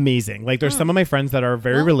amazing. Like there's some of my friends that are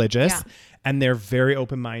very religious and they're very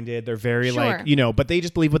open-minded. They're very like, you know, but they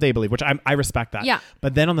just believe what they believe, which I respect that. Yeah.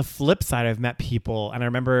 But then on the flip side, I've met people, and I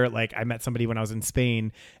remember like I met somebody when I was in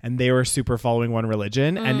Spain and they were super following one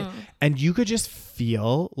religion and you could just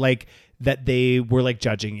feel like that they were like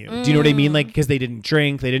judging you. Do you know what I mean? Like, because they didn't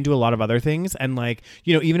drink, they didn't do a lot of other things. And like,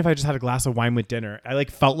 you know, even if I just had a glass of wine with dinner, I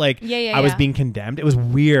like felt like I was being condemned. It was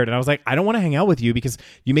weird. And I was like, I don't want to hang out with you because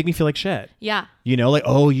you make me feel like shit. Yeah. You know, like,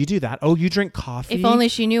 oh, you do that. Oh, you drink coffee. If only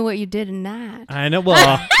she knew what you did in that. I know.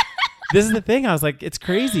 Well, this is the thing. I was like, it's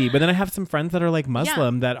crazy. But then I have some friends that are like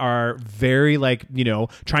Muslim that are very like, you know,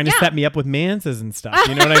 trying to set me up with manses and stuff.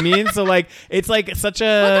 You know what I mean? So like, it's like such a...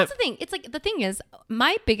 Well, that's the thing. It's like, the thing is,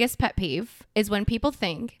 my biggest pet peeve is when people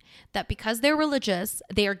think that because they're religious,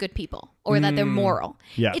 they are good people or that they're moral.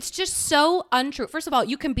 Yeah. It's just so untrue. First of all,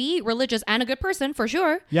 you can be religious and a good person for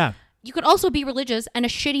sure. Yeah. You could also be religious and a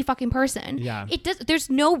shitty fucking person. Yeah. There's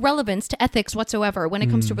no relevance to ethics whatsoever when it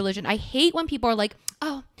comes to religion. I hate when people are like,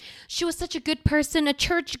 oh, she was such a good person, a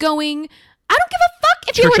church going. I don't give a fuck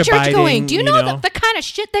if you were church going. Do you know the kind of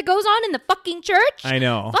shit that goes on in the fucking church? I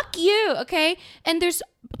know. Fuck you. Okay. And there's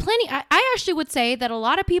plenty. I actually would say that a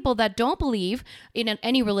lot of people that don't believe in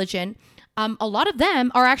any religion, a lot of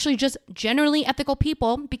them are actually just generally ethical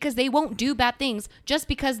people because they won't do bad things just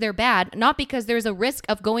because they're bad, not because there's a risk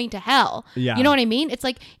of going to hell. Yeah. You know what I mean? It's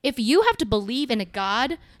like if you have to believe in a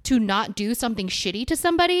God to not do something shitty to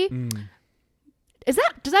somebody, does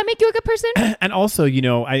that make you a good person? And also, you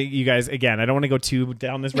know, you guys, again, I don't want to go too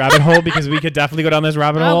down this rabbit hole because we could definitely go down this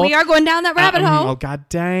rabbit hole. We are going down that rabbit hole. Oh, god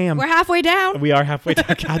damn. We're halfway down. We are halfway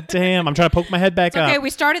down. God damn. I'm trying to poke my head back up. Okay,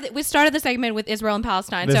 we started the segment with Israel and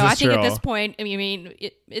Palestine. I think at this point, I mean,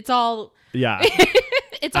 it's all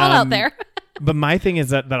it's all out there. But my thing is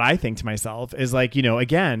that I think to myself is like, you know,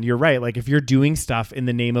 again, you're right. Like if you're doing stuff in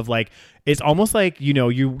the name of like, it's almost like, you know,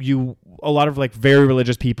 you a lot of like very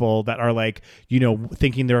religious people that are like, you know,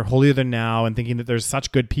 thinking they're holier than now and thinking that there's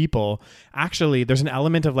such good people. Actually, there's an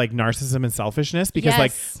element of like narcissism and selfishness because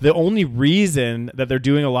like the only reason that they're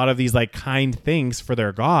doing a lot of these like kind things for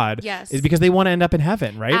their God is because they want to end up in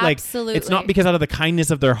heaven, right? Absolutely. Like it's not because out of the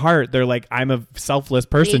kindness of their heart, they're like, I'm a selfless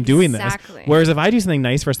person doing this. Whereas if I do something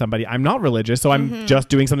nice for somebody, I'm not religious. So I'm just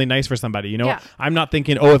doing something nice for somebody, you know, I'm not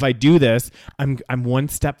thinking, oh, if I do this, I'm one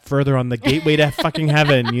step further on the gateway to fucking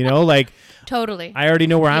heaven, you know, like totally. I already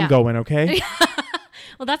know where I'm going. Okay.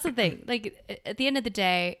 Well, that's the thing. Like at the end of the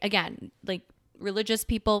day, again, like religious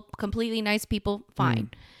people, completely nice people, fine.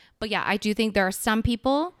 But yeah, I do think there are some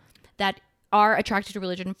people that are attracted to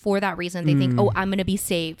religion for that reason. They think, oh, I'm going to be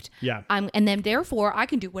saved. Yeah. And then therefore I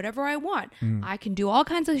can do whatever I want. I can do all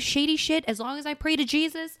kinds of shady shit. As long as I pray to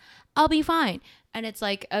Jesus, I'll be fine. And it's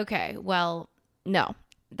like, okay, well, no,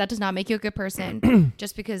 that does not make you a good person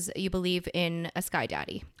just because you believe in a sky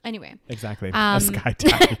daddy. Anyway. Exactly. A sky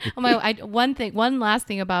daddy. One last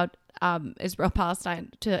thing about Israel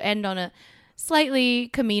Palestine to end on a slightly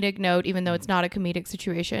comedic note, even though it's not a comedic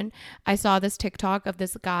situation. I saw this TikTok of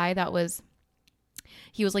this guy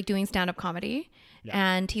he was like doing stand-up comedy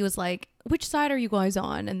and he was like, which side are you guys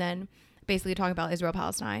on? And then basically talking about Israel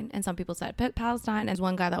Palestine, and some people said Palestine, as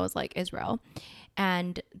one guy that was like Israel,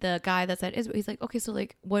 and the guy that said Israel, he's like, okay, so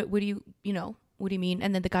like what do you mean?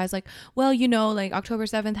 And then the guy's like, well, you know, like October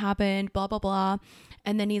 7th happened, blah blah blah.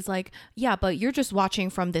 And then he's like, yeah, but you're just watching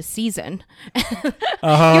from this season. You're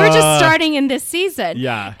just starting in this season.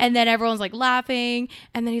 Yeah. And then everyone's like laughing.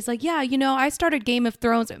 And then he's like, yeah, you know, I started Game of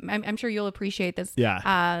Thrones. I'm sure you'll appreciate this.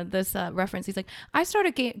 Yeah. This reference. He's like, I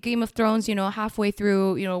started Game of Thrones, you know, halfway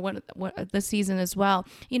through, you know, what the season as well,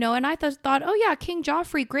 you know, and I thought, oh yeah, King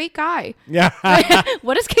Joffrey, great guy. Yeah.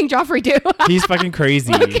 What does King Joffrey do? He's fucking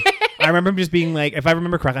crazy. Okay. I remember him just being like, if I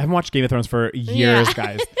remember correctly, I haven't watched Game of Thrones for years,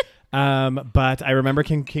 guys. But I remember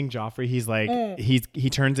King Joffrey. He's like he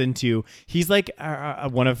turns into he's like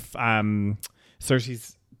one of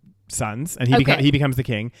Cersei's sons, and he becomes the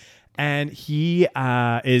king, and he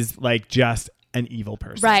is like just an evil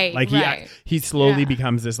person, right? Like he slowly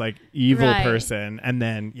becomes this like evil person, and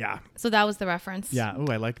then so that was the reference. Oh,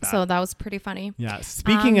 I like that. So that was pretty funny.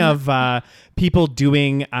 Speaking of people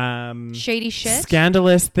doing shady shit,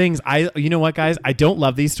 scandalous things, you know what, guys, I don't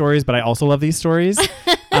love these stories, but I also love these stories.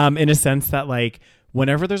 In a sense that like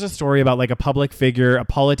whenever there's a story about like a public figure, a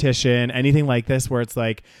politician, anything like this, where it's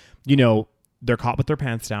like, you know, they're caught with their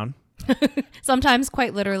pants down. Sometimes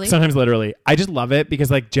quite literally. I just love it because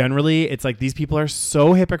like generally it's like these people are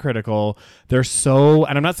so hypocritical. They're so,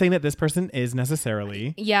 and I'm not saying that this person is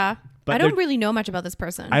necessarily. Yeah. But I don't really know much about this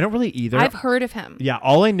person. I don't really either. I've heard of him. Yeah.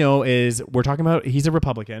 All I know is we're talking about, he's a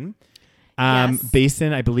Republican. Based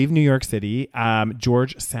in, I believe, New York City,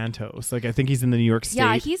 George Santos. Like, I think he's in the New York State.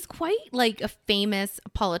 Yeah, he's quite like a famous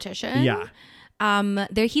politician. Yeah.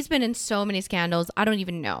 He's been in so many scandals. I don't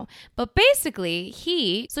even know. But basically,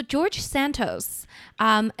 George Santos,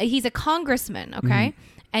 he's a congressman. Okay.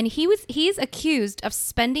 And he's accused of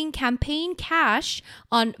spending campaign cash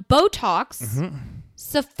on Botox,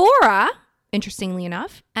 Sephora, interestingly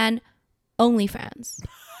enough, and OnlyFans.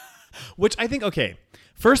 Which I think, okay.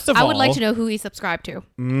 First of all, I would like to know who he subscribed to.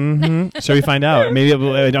 Shall we find out? Maybe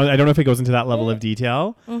I don't know if it goes into that level of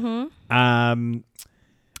detail.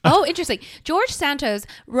 Oh, interesting. George Santos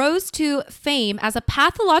rose to fame as a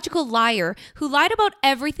pathological liar who lied about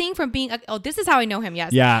everything from being this is how I know him,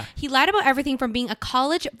 yes. Yeah. He lied about everything from being a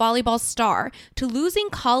college volleyball star to losing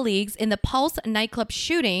colleagues in the Pulse nightclub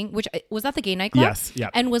shooting, which was that the gay nightclub? Yes, yeah.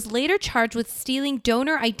 And was later charged with stealing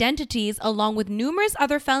donor identities along with numerous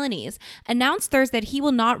other felonies. Announced Thursday that he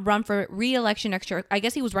will not run for re-election next year. I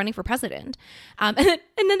guess he was running for president. And then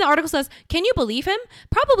the article says, can you believe him?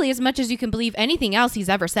 Probably as much as you can believe anything else he's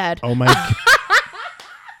ever said. Oh my God.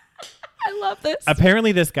 I love this.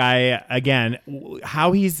 Apparently this guy, again,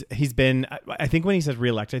 how he's been, I think when he says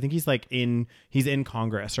re-elect, I think he's in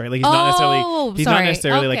Congress, right? Like he's not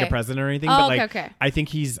necessarily like a president or anything, but like I think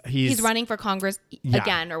he's running for Congress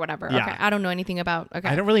again or whatever. Yeah. Okay. I don't know anything about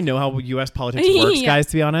I don't really know how US politics works, guys,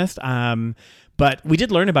 to be honest. But we did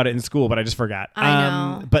learn about it in school, but I just forgot. I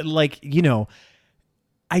know. But like, you know,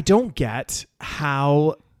 I don't get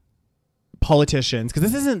how politicians,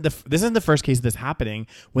 because this isn't the first case of this happening,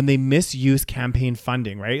 when they misuse campaign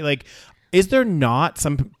funding, right? Like is there not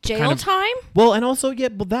some jail time? Well, and also,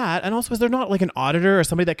 is there not like an auditor or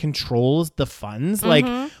somebody that controls the funds? Like,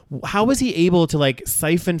 how is he able to like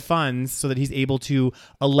siphon funds so that he's able to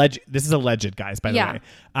this is alleged, guys, by the way,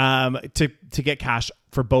 to get cash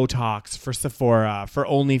for Botox, for Sephora, for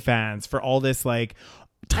OnlyFans, for all this like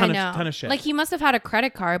ton of shit. Like, he must have had a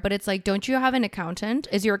credit card, but it's like, don't you have an accountant?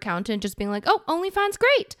 Is your accountant just being like, oh, OnlyFans,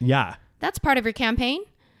 great. Yeah. That's part of your campaign.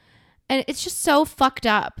 And it's just so fucked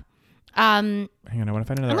up. Hang on, I want to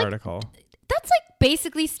find another article. That's like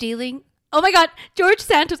basically stealing. Oh my God, George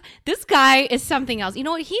Santos. This guy is something else. You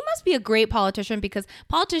know what? He must be a great politician, because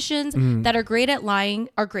politicians that are great at lying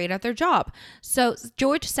are great at their job. So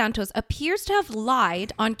George Santos appears to have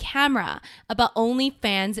lied on camera about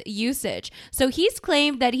OnlyFans usage. So he's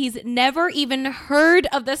claimed that he's never even heard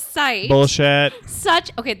of the site. Bullshit.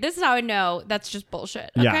 Okay, this is how I know that's just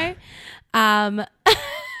bullshit. Okay. Yeah.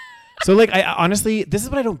 So like, I honestly, this is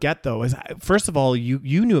what I don't get though, is first of all,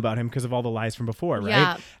 you knew about him because of all the lies from before, right?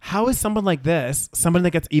 Yeah. How is someone like this, someone that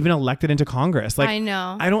gets even elected into Congress? Like, I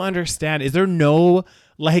know. I don't understand. Is there no,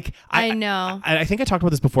 like, I know. I think I talked about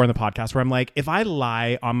this before in the podcast where I'm like, if I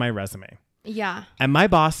lie on my resume, and my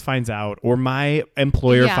boss finds out or my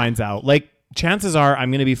employer finds out, like, chances are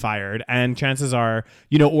I'm going to be fired, and chances are,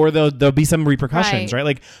 you know, or there'll be some repercussions, right?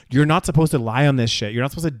 Like, you're not supposed to lie on this shit. You're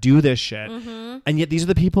not supposed to do this shit. And yet these are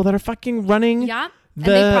the people that are fucking running. Yeah. And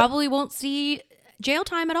they probably won't see jail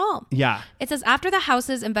time at all. Yeah. It says after the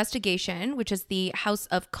House's investigation, which is the House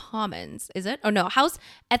of Commons, is it? Oh no, House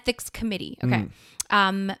Ethics Committee. Okay.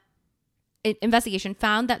 Investigation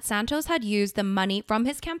found that Santos had used the money from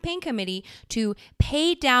his campaign committee to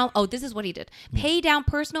pay down, this is what he did, pay down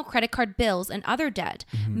personal credit card bills and other debt,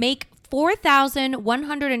 make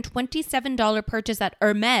 $4,127 purchase at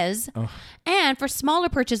Hermes, and for smaller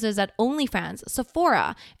purchases at OnlyFans,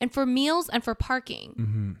 Sephora, and for meals and for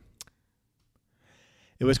parking.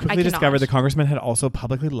 It was quickly discovered the congressman had also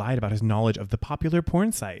publicly lied about his knowledge of the popular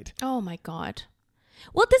porn site. Oh my God.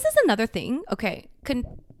 Well, this is another thing. Okay.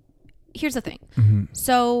 Here's the thing.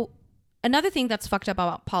 So another thing that's fucked up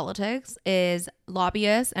about politics is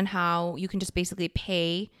lobbyists and how you can just basically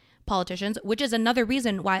pay politicians, which is another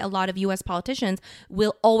reason why a lot of U.S. politicians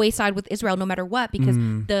will always side with Israel no matter what, because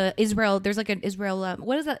there's like an Israel,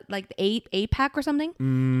 what is that, like the APAC or something?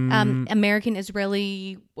 American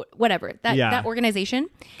Israeli, whatever, that organization.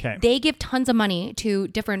 Okay. They give tons of money to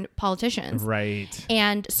different politicians. Right.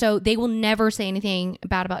 And so they will never say anything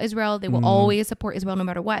bad about Israel. They will always support Israel no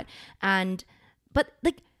matter what. But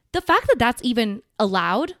like, the fact that that's even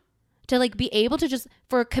allowed to like be able to just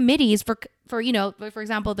for committees for you know, for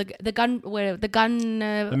example, the gun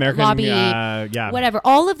American lobby, whatever,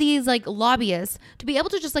 all of these like lobbyists to be able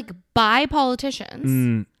to just like buy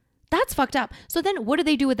politicians. That's fucked up. So then what do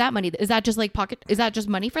they do with that money? Is that just like is that just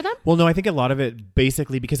money for them? Well, no, I think a lot of it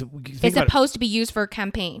basically because it's supposed to be used for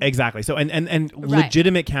campaign. Exactly. So and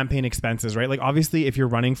legitimate campaign expenses, right? Like obviously if you're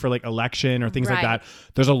running for like election or things like that,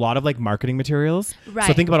 there's a lot of like marketing materials. Right.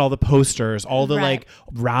 So think about all the posters, all the like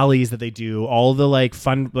rallies that they do, all the like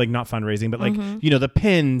not fundraising, but like, you know, the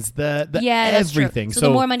pins, the everything. So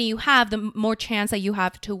the more money you have, the more chance that you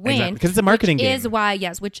have to win. Exactly. Because it's a marketing game.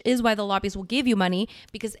 Which is why the lobbyists will give you money,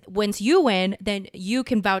 because once you win, then you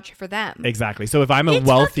can vouch for them. Exactly. So if I'm a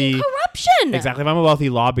wealthy corruption. Exactly. If I'm a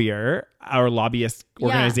wealthy lobbyer or lobbyist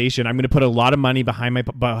organization, I'm going to put a lot of money behind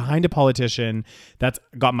a politician that's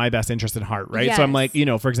got my best interest at heart, right? Yes. So I'm like, you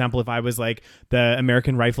know, for example, if I was like the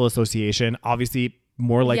American Rifle Association, obviously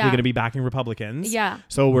more likely going to be backing Republicans. Yeah.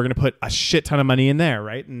 So we're going to put a shit ton of money in there,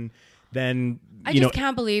 right? And then I just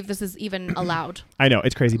can't believe this is even allowed. I know,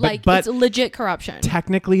 it's crazy, but it's legit corruption.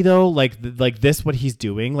 Technically, though, like this, what he's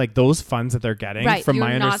doing, like those funds that they're getting, from my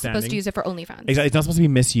understanding, you're not supposed to use it for OnlyFans. Exactly, it's not supposed to be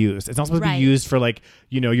misused. It's not supposed to be used for like,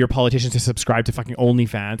 you know, your politicians to subscribe to fucking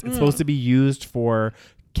OnlyFans. It's supposed to be used for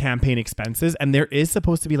campaign expenses, and there is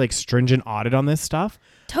supposed to be like stringent audit on this stuff.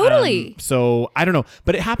 Totally. So I don't know,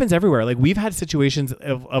 but it happens everywhere. Like we've had situations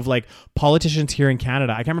of like politicians here in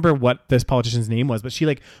Canada. I can't remember what this politician's name was, but she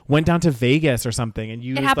like went down to Vegas or something, and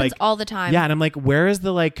it happens all the time. Yeah, and I'm like, where is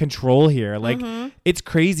the like control here? Like it's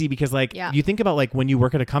crazy because like you think about like when you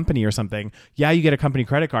work at a company or something. Yeah, you get a company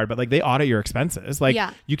credit card, but like they audit your expenses. Like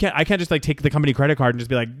I can't just like take the company credit card and just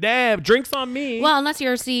be like, damn, drinks on me. Well, unless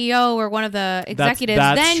you're a CEO or one of the executives,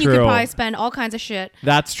 then you could probably spend all kinds of shit.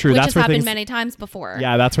 That's true. Which has happened many times before.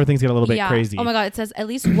 Yeah, that's where things get a little bit crazy. Oh my God. It says at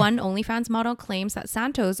least one OnlyFans model claims that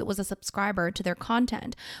Santos was a subscriber to their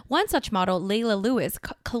content. One such model, Layla Lewis,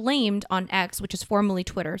 claimed on X, which is formerly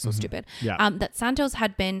Twitter, so stupid, that Santos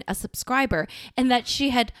had been a subscriber and that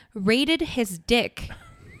she had rated his dick.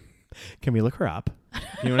 Can we look her up?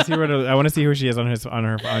 You want to see I want to see who she is on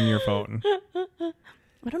your phone.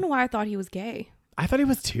 I don't know why I thought he was gay. I thought he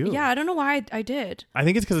was too. Yeah, I don't know why I did. I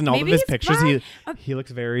think it's because in all of his pictures, he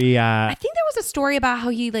looks very. I think there was a story about how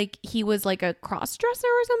he was like a cross dresser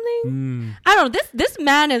or something. I don't know. This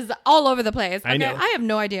man is all over the place. Okay? I know. I have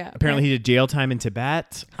no idea. Apparently, he did jail time in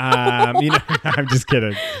Tibet. I'm just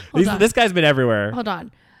kidding. This guy's been everywhere. Hold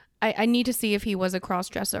on, I need to see if he was a cross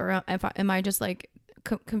dresser or am I just like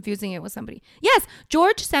confusing it with somebody. Yes,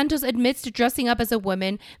 George Santos admits to dressing up as a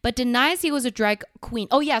woman but denies he was a drag queen.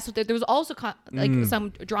 Oh yeah, so there was also some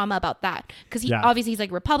drama about that because obviously he's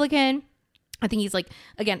like Republican. I think he's like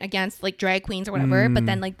again against like drag queens or whatever, but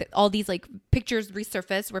then like all these like pictures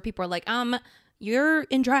resurface where people are like you're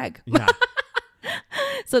in drag. Yeah.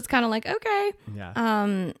 So it's kind of like okay.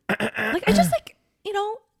 Yeah. Like I just like, you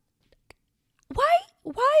know, why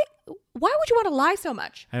would you want to lie so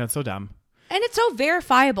much? I know, it's so dumb. And it's so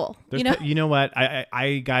verifiable, you know? You know what?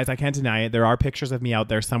 I guys, I can't deny it. There are pictures of me out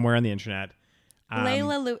there somewhere on the internet.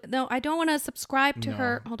 No, I don't want to subscribe to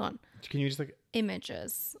her. Hold on. Can you just like...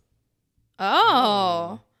 Images.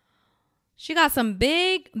 Oh. She got some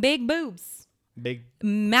big boobs.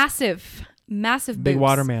 Massive boobs. Big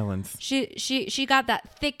watermelons. She got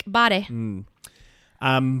that thick body. But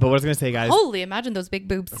what I was going to say, guys... Holy, imagine those big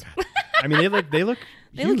boobs. Okay. I mean, they look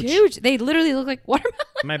They look huge. They literally look like watermelon.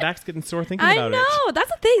 My back's getting sore thinking about it. I know.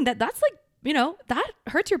 That's the thing. That's like, you know, that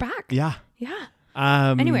hurts your back. Yeah. Yeah.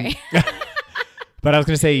 Anyway. But I was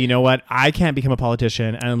going to say, you know what? I can't become a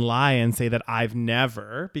politician and lie and say that I've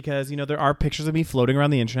never, because, you know, there are pictures of me floating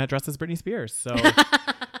around the internet dressed as Britney Spears. So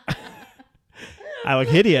I look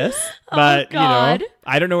hideous, but, you know,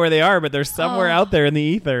 I don't know where they are, but they're somewhere out there in the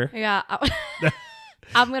ether. Yeah.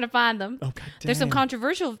 I'm going to find them. Oh, God, there's some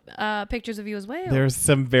controversial pictures of you as well. There's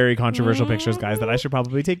some very controversial pictures, guys, that I should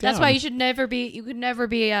probably take down. That's why you could never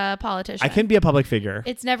be a politician. I can be a public figure.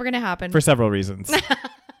 It's never going to happen. For several reasons.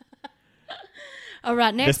 All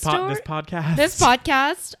right, this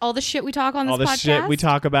podcast, all the shit we talk on this podcast. All the shit we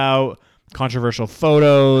talk about, controversial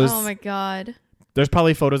photos. Oh, my God. There's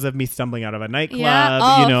probably photos of me stumbling out of a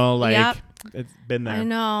nightclub, you know, like it's been there. I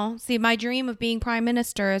know. See, my dream of being prime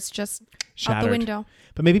minister is just out the window.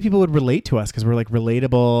 But maybe people would relate to us because we're like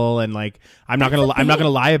relatable and like I'm not gonna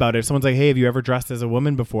lie about it. If someone's like, "Hey, have you ever dressed as a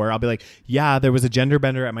woman before?" I'll be like, "Yeah, there was a gender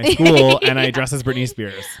bender at my school, and I dressed as Britney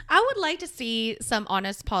Spears." I would like to see some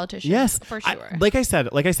honest politicians. Yes, for sure. Like I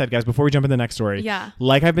said, guys, before we jump into the next story,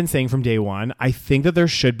 like I've been saying from day one, I think that there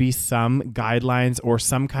should be some guidelines or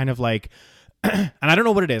some kind of like. And I don't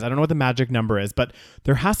know what it is. I don't know what the magic number is, but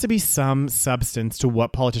there has to be some substance to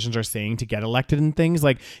what politicians are saying to get elected and things.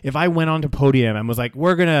 Like if I went onto podium and was like,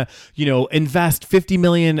 we're going to, you know, invest $50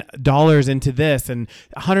 million into this and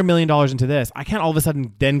 $100 million into this, I can't all of a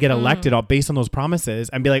sudden then get elected based on those promises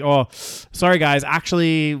and be like, oh, sorry guys,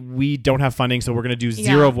 actually we don't have funding. So we're going to do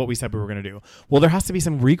zero of what we said we were going to do. Well, there has to be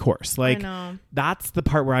some recourse. Like that's the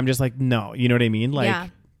part where I'm just like, no, you know what I mean?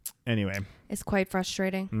 Like, anyway. It's quite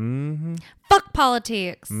frustrating. Mm-hmm. Fuck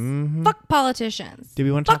politics. Mm-hmm. Fuck politicians. Do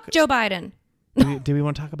we want to Fuck Joe Biden. Do we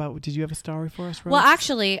want to talk about? Did you have a story for us, Rose? Well,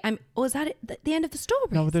 actually, was that the end of the story?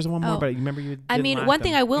 No, but there's one more. But you remember you. I mean, one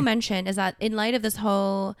thing I will mention is that in light of this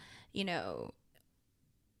whole, you know,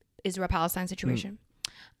 Israel-Palestine situation.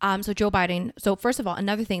 So Joe Biden. So first of all,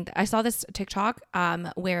 another thing that I saw this TikTok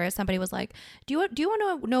where somebody was like, "Do you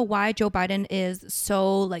want to know why Joe Biden is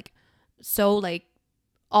so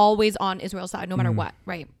always on Israel's side, no matter what,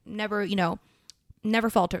 right? Never, you know, never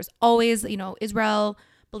falters. Always, you know, Israel,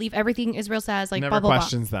 believe everything Israel says, like never blah, blah,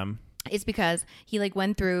 questions blah. them. It's because he like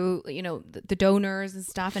went through, you know, the donors and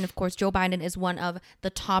stuff. And of course, Joe Biden is one of the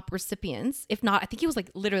top recipients. If not, I think he was like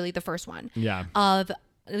literally the first one of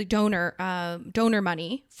donor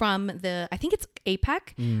money from I think it's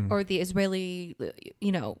AIPAC or the Israeli,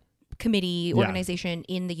 you know, committee organization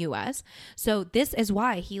in the US. So this is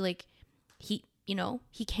why he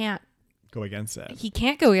can't go against it. He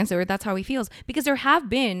can't go against it, or that's how he feels. Because there have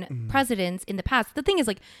been presidents in the past. The thing is,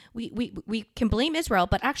 like, we can blame Israel,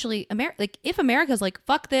 but actually, if America's like,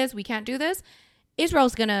 fuck this, we can't do this,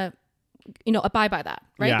 Israel's gonna, you know, abide by that,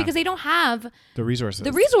 right? Because they don't have the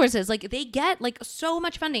resources. Like, they get like so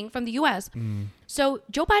much funding from the U.S. So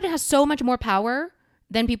Joe Biden has so much more power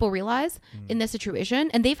than people realize in this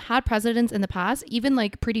situation. And they've had presidents in the past, even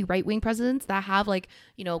like pretty right-wing presidents that have like,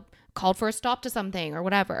 you know, called for a stop to something or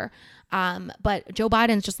whatever. But Joe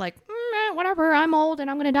Biden's just like, whatever, I'm old and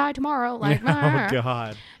I'm going to die tomorrow. Like, oh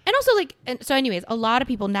God. And also like, so anyways, a lot of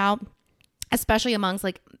people now, especially amongst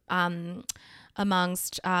like the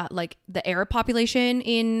Arab population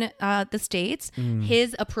in the States,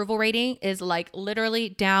 his approval rating is like literally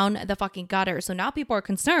down the fucking gutter. So now people are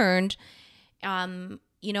concerned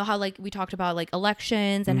You know how like we talked about like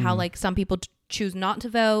elections and how like some people choose not to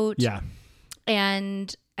vote. Yeah.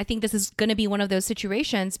 And I think this is going to be one of those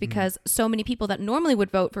situations because so many people that normally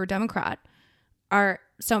would vote for a Democrat are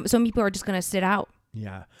some people are just going to sit out.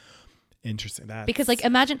 Yeah. Interesting. Because like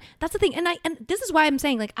imagine that's the thing, and this is why I'm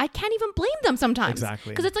saying like I can't even blame them sometimes.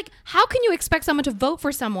 Exactly. Because it's like how can you expect someone to vote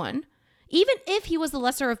for someone even if he was the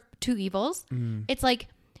lesser of two evils? It's like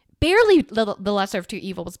barely the lesser of two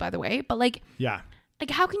evils, by the way, but like yeah. Like,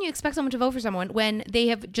 how can you expect someone to vote for someone when they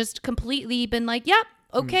have just completely been like, yep,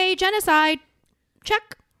 okay, genocide,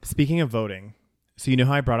 check. Speaking of voting, so you know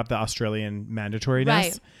how I brought up the Australian mandatoriness?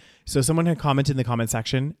 Right. So someone had commented in the comment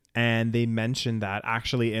section and they mentioned that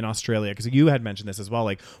actually in Australia, because you had mentioned this as well,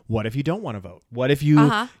 like, what if you don't want to vote? What if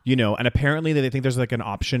you, you know, and apparently they think there's like an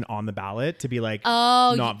option on the ballot to be like,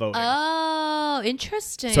 not voting. Oh,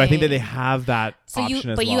 interesting. So I think that they have that option as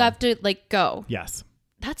well. But you have to like go. Yes.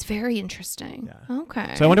 That's very interesting. Yeah.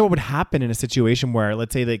 Okay. So I wonder what would happen in a situation where,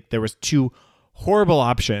 let's say, like there was two horrible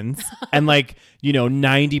options, and like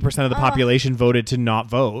 90% of the population voted to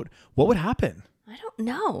not vote. What would happen? I don't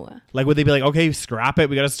know. Like, would they be like, okay, scrap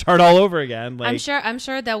it, we got to start all over again? Like, I'm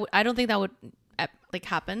sure that I don't think that would like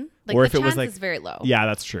happen. Like, or the if it was like is very low. Yeah,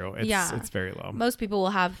 that's true. It's very low. Most people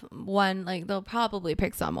will have one. Like they'll probably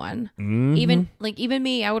pick someone. Even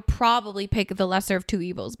me, I would probably pick the lesser of two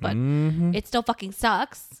evils, but it still fucking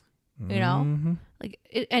sucks. You know, like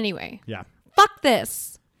anyway. Yeah. Fuck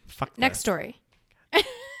this. Next this. story.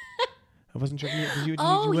 I wasn't sure. Did you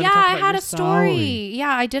I had a story.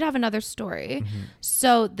 Yeah, I did have another story.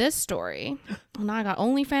 So this story, now I got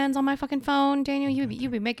OnlyFans on my fucking phone. Daniel, you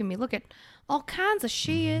be making me look at all kinds of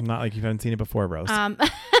shit. Not like you haven't seen it before, bros. I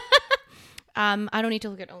don't need to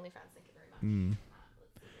look at OnlyFans. Thank you very much.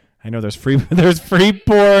 I know there's free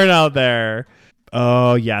porn out there.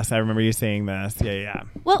 Oh yes, I remember you saying this. Yeah.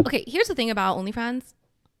 Well, okay. Here's the thing about OnlyFans.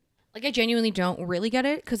 Like, I genuinely don't really get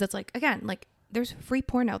it because it's like, again, like there's free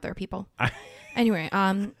porn out there, people. Anyway,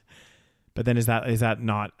 but then is that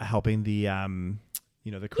not helping the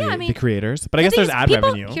the creators? But I guess there's ad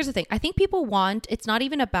revenue. Here's the thing. I think people want, it's not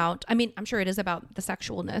even about, I mean, I'm sure it is about the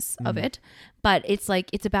sexualness of it, but it's like,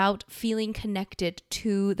 it's about feeling connected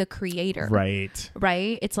to the creator. Right.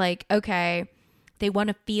 It's like, okay, they want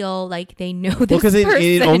to feel like they know this because person.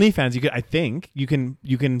 in OnlyFans, you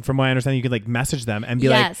can, from what I understand, you can like message them and be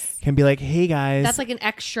like, hey guys, that's like an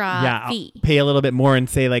extra fee. I'll pay a little bit more and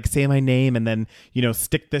say my name and then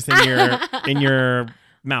stick this in your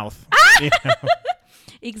mouth.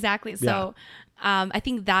 Exactly. So I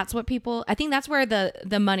think that's what I think that's where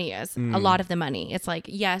the money is. A lot of the money. It's like,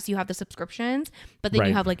 yes, you have the subscriptions, but then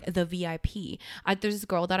you have like the VIP. There's this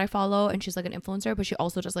girl that I follow and she's like an influencer, but she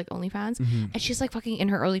also does like OnlyFans. And she's like fucking in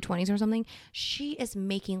her early 20s or something. She is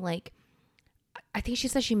making like, I think she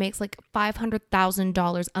says she makes like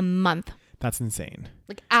 $500,000 a month. That's insane.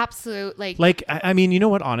 Like absolute like I mean, you know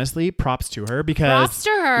what? Honestly, props to her because props to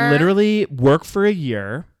her. Literally work for a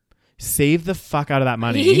year, save the fuck out of that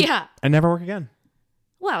money, and never work again.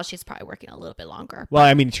 Well, she's probably working a little bit longer. Well,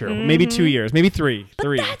 I mean, true. Maybe 2 years, maybe three.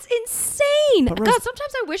 But that's insane. But God,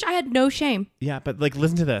 sometimes I wish I had no shame. Yeah, but like,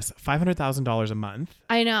 listen to this: $500,000 a month.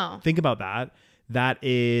 I know. Think about that. That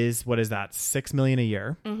is, what is that? $6 million a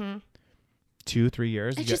year. 2-3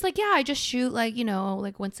 years. It's just like, I just shoot like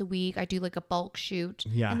like once a week. I do like a bulk shoot.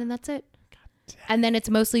 Yeah, and then that's it. And then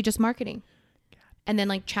it's mostly just marketing, and then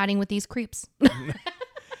like chatting with these creeps.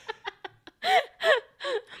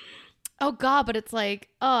 Oh God, but it's like,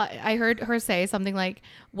 I heard her say something like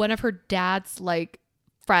one of her dad's like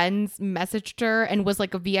friends messaged her and was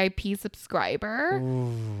like a VIP subscriber.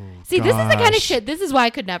 Ooh, See, this is the kind of shit. This is why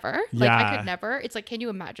I could never. Like, I could never. It's like, can you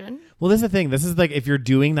imagine? Well, this is the thing. This is like, if you're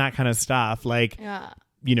doing that kind of stuff, like,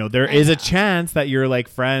 there is a chance that you're like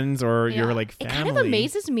friends or you're like family. It kind of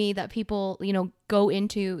amazes me that people, go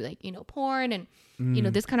into like, porn and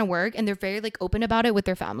this kind of work, and they're very like open about it with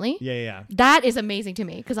their family. Yeah. That is amazing to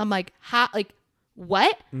me because I'm like,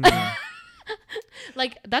 what?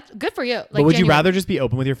 Like, that's good for you. Like, but would you rather just be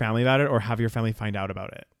open with your family about it or have your family find out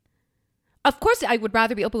about it? Of course, I would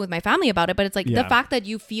rather be open with my family about it, but it's like the fact that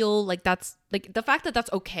you feel like that's like the fact that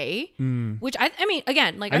that's okay, which I mean,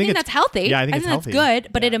 again, like I think that's healthy. Yeah, I think that's good,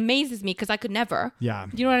 but it amazes me because I could never. Yeah.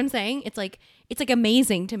 You know what I'm saying? It's like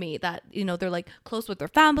amazing to me that, they're like close with their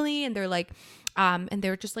family and they're like, and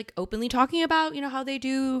they're just like openly talking about, how they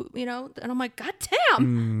do, and I'm like, God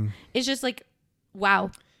damn. It's just like,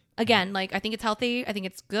 wow. Again, like, I think it's healthy. I think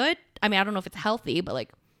it's good. I mean, I don't know if it's healthy, but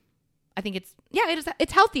like, I think it's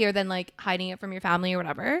healthier than like hiding it from your family or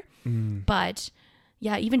whatever. But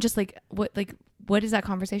yeah, even just like what is that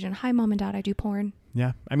conversation? Hi, mom and dad, I do porn.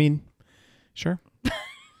 Yeah. I mean, sure.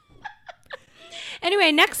 Anyway,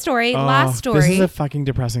 next story, last story. This is a fucking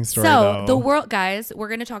depressing story. So the world, guys, we're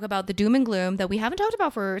going to talk about the doom and gloom that we haven't talked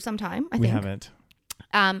about for some time. I think we haven't.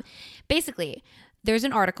 Basically, there's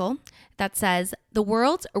an article that says the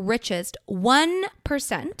world's richest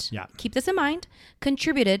 1%, keep this in mind,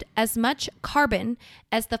 contributed as much carbon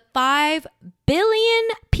as the 5 billion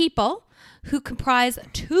people who comprise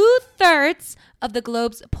 2/3 of the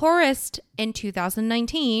globe's poorest in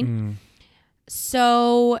 2019.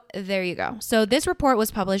 So there you go. So this report was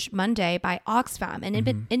published Monday by Oxfam,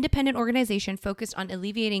 an independent organization focused on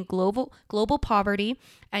alleviating global poverty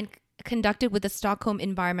and conducted with the Stockholm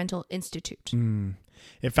Environmental Institute.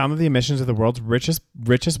 It found that the emissions of the world's richest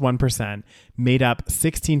 1% made up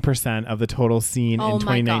 16% of the total seen in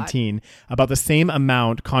 2019, about the same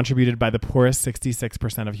amount contributed by the poorest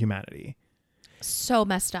 66% of humanity. So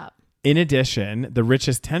messed up. In addition, the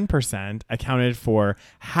richest 10% accounted for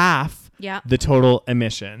half the total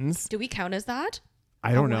emissions. Do we count as that?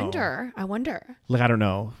 I don't know. I wonder. Like, I don't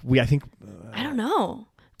know. I don't know.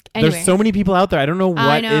 Anyway. There's so many people out there. I don't know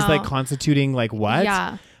what is like constituting like what.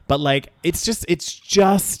 Yeah. But like, it's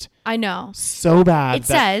just. I know. So bad. It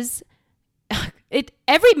says,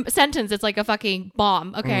 every sentence it's like a fucking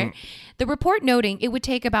bomb. Okay. The report noting it would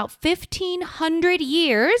take about 1,500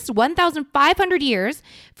 years, 1,500 years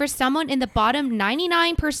for someone in the bottom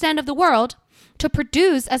 99% of the world to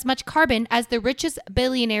produce as much carbon as the richest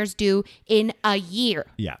billionaires do in a year.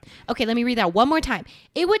 Yeah. Okay, let me read that one more time.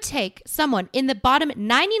 It would take someone in the bottom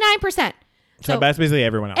 99%. So that's basically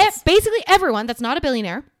everyone else. Basically everyone that's not a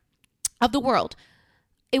billionaire of the world.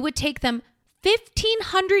 It would take them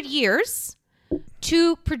 1,500 years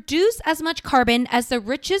to produce as much carbon as the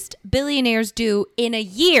richest billionaires do in a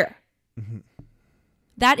year.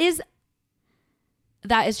 That is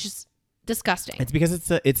just disgusting. It's because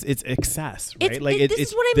it's excess, right? This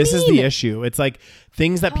is what I mean. This is the issue. It's like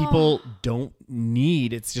things that people don't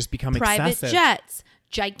need. It's just become private excessive. Jets,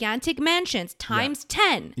 gigantic mansions times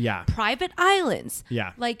 10. Yeah. Private islands.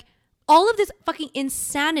 Yeah. Like all of this fucking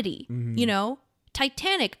insanity, you know?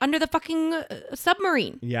 Titanic under the fucking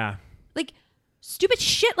submarine. Yeah. Like stupid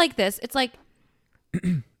shit like this. It's like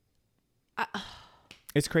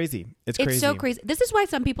it's crazy. It's so crazy. This is why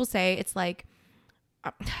some people say it's like,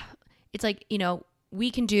 you know,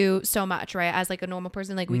 we can do so much, right? As like a normal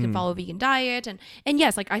person, like we can follow a vegan diet and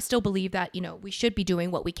yes, like I still believe that, you know, we should be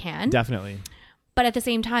doing what we can. Definitely. But at the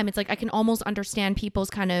same time, it's like I can almost understand people's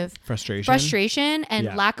kind of frustration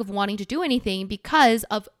and lack of wanting to do anything because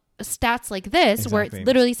of stats like this, where it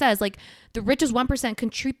literally says like the richest 1%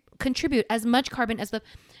 contribute as much carbon as the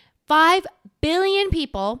 5 billion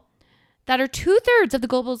people that are 2/3 of the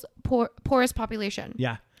global's poorest population.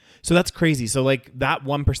 Yeah. So that's crazy. So like that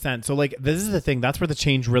 1%. So like this is the thing. That's where the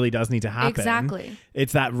change really does need to happen. Exactly.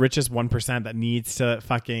 It's that richest 1% that needs to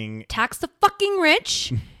fucking tax the fucking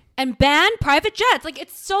rich and ban private jets. Like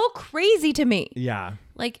it's so crazy to me. Yeah.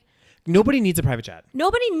 Like nobody needs a private jet.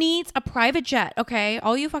 Nobody needs a private jet, okay?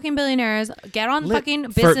 All you fucking billionaires, get on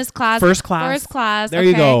fucking business class. First class. There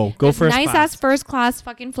you go. Go There's first class. Nice ass first class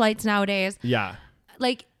fucking flights nowadays. Yeah.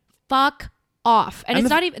 Like, fuck off. And it's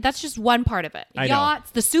not even, that's just one part of it. Yachts,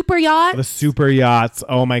 the super yachts. The super yachts.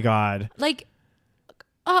 Oh my God. Like,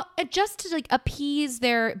 just to like appease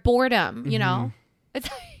their boredom, you know?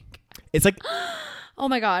 It's like, oh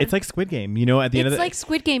my God. It's like Squid Game, you know, at the end of the. It's like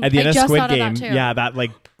Squid Game. At the end of Squid Game. Yeah, that like.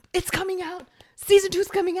 It's coming out. Season 2's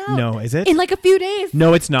coming out. No, is it? In like a few days.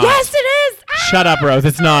 No, it's not. Yes, it is. Shut up, Rose.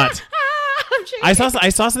 It's not. I saw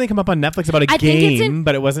something come up on Netflix about a game,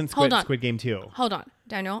 but it wasn't Squid Game 2. Hold on,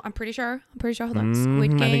 Daniel. I'm pretty sure. Hold on. Squid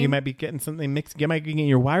Game. I think you might be getting something mixed. You might be getting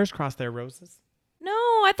your wires crossed there, Roses. No,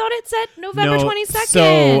 I thought it said November 22nd.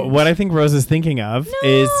 So what I think Rose is thinking of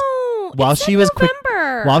is while she was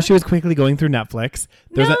quickly going through Netflix,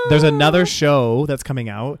 there's another show that's coming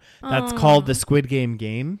out that's called The Squid Game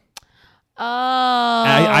Game. Oh.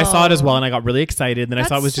 I saw it as well, and I got really excited. Then I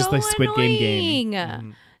saw it was just so like Squid annoying.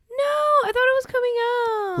 Game. No, I thought it was coming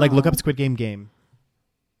out. Like, look up Squid Game.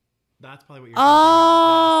 That's probably what you're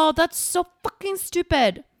Oh, that's so fucking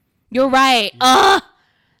stupid. You're right.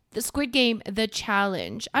 The Squid Game, the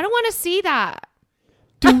challenge. I don't want to see that.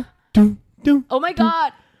 Oh my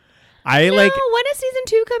God. When is season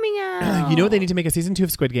 2 coming out? You know they need to make a season 2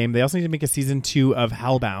 of Squid Game. They also need to make a season 2 of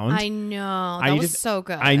Hellbound. I know. That was so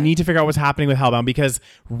good. I need to figure out what's happening with Hellbound because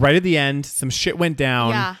right at the end, some shit went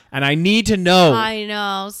down. And I need to know. I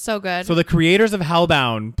know. So good. So the creators of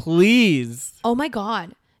Hellbound, please. Oh my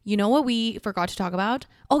God. You know what we forgot to talk about?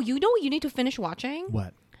 Oh, you know what you need to finish watching?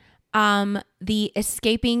 What? The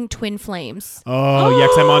Escaping Twin Flames. Oh, yeah,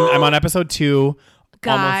 'cause I'm on episode 2.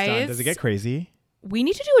 Guys. Almost done. Does it get crazy? We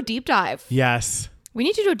need to do a deep dive. Yes. We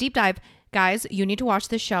need to do a deep dive. Guys, you need to watch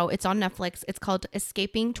this show. It's on Netflix. It's called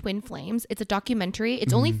Escaping Twin Flames. It's a documentary.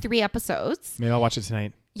 It's only 3 episodes. Maybe I'll watch it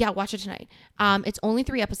tonight. Yeah, watch it tonight. It's only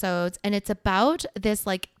 3 episodes, and it's about this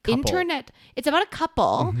like couple. internet. It's about a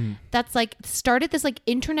couple that's like started this like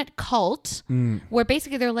internet cult where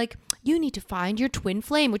basically they're like, you need to find your twin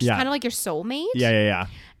flame, which is kind of like your soulmate. Yeah.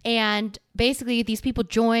 And basically these people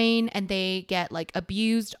join and they get like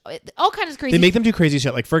abused, all kinds of crazy. They make them do crazy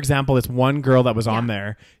shit. Like, for example, this one girl that was on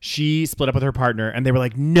there, she split up with her partner and they were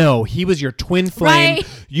like, no, he was your twin flame.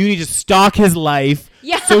 Right. You need to stalk his life.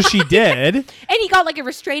 Yeah. So she did. And he got like a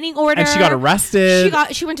restraining order. And she got arrested.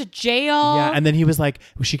 She went to jail. Yeah. And then he was like,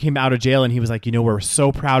 she came out of jail and he was like, you know, we're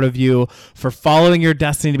so proud of you for following your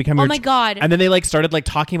destiny to become Oh my God. And then they like started like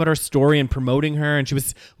talking about her story and promoting her, and she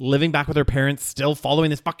was living back with her parents, still following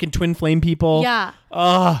this fucking twin flame people. Yeah.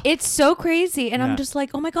 It's so crazy. And I'm just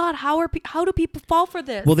like, oh my God, how do people fall for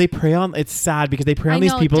this? Well, they prey on, it's sad because they prey on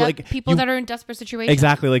these people. Like people that are in desperate situations.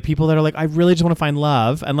 Exactly. Like people that are like, I really just want to find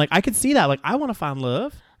love. And like, I could see that. Like, I want to find love.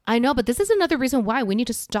 I know, but this is another reason why we need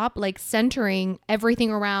to stop like centering everything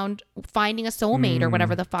around finding a soulmate or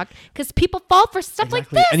whatever the fuck, because people fall for stuff like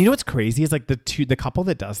this. And you know what's crazy is like the couple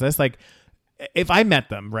that does this, like if I met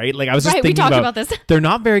them, right? Like I was just we thinking talked about this. They're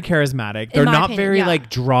not very charismatic. They're not very like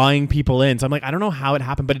drawing people in. So I'm like, I don't know how it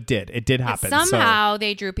happened, but it did. It did happen. Somehow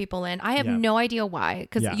they drew people in. I have no idea why.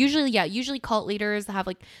 Because usually cult leaders have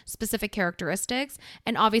like specific characteristics.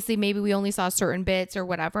 And obviously maybe we only saw certain bits or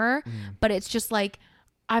whatever. But it's just like,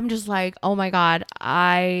 I'm just like, oh my God,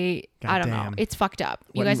 I don't know. It's fucked up.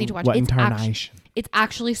 You guys need to watch it. It's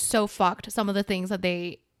actually so fucked. Some of the things that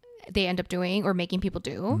they end up doing or making people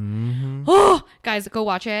do. Oh, guys, go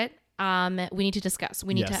watch it. We need to discuss.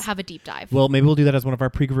 We need to have a deep dive. Well, maybe we'll do that as one of our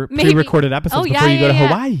pre-recorded episodes before you go to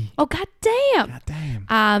Hawaii. Oh, God damn.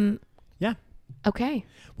 Yeah. Okay.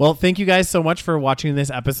 Well, thank you guys so much for watching this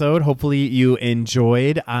episode. Hopefully you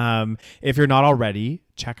enjoyed. If you're not already,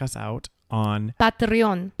 check us out on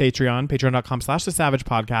patreon.com/The Savage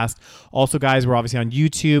Podcast. Also, guys, we're obviously on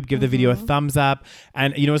YouTube. Give the video a thumbs up.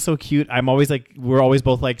 And you know what's so cute? I'm always like, we're always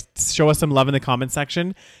both like, show us some love in the comment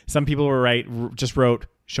section. Some people just wrote,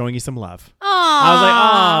 showing you some love. Aww. I was like,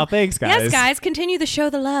 oh, thanks, guys. Yes, guys, continue to show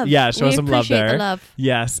the love. Yeah, show us some love there. The love.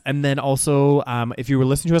 Yes. And then also, if you were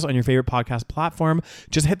listening to us on your favorite podcast platform,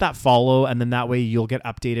 just hit that follow, and then that way you'll get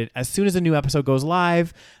updated as soon as a new episode goes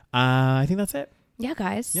live. I think that's it. Yeah,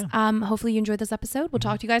 guys. Hopefully you enjoyed this episode. We'll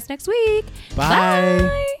talk to you guys next week. Bye.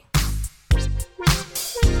 Bye.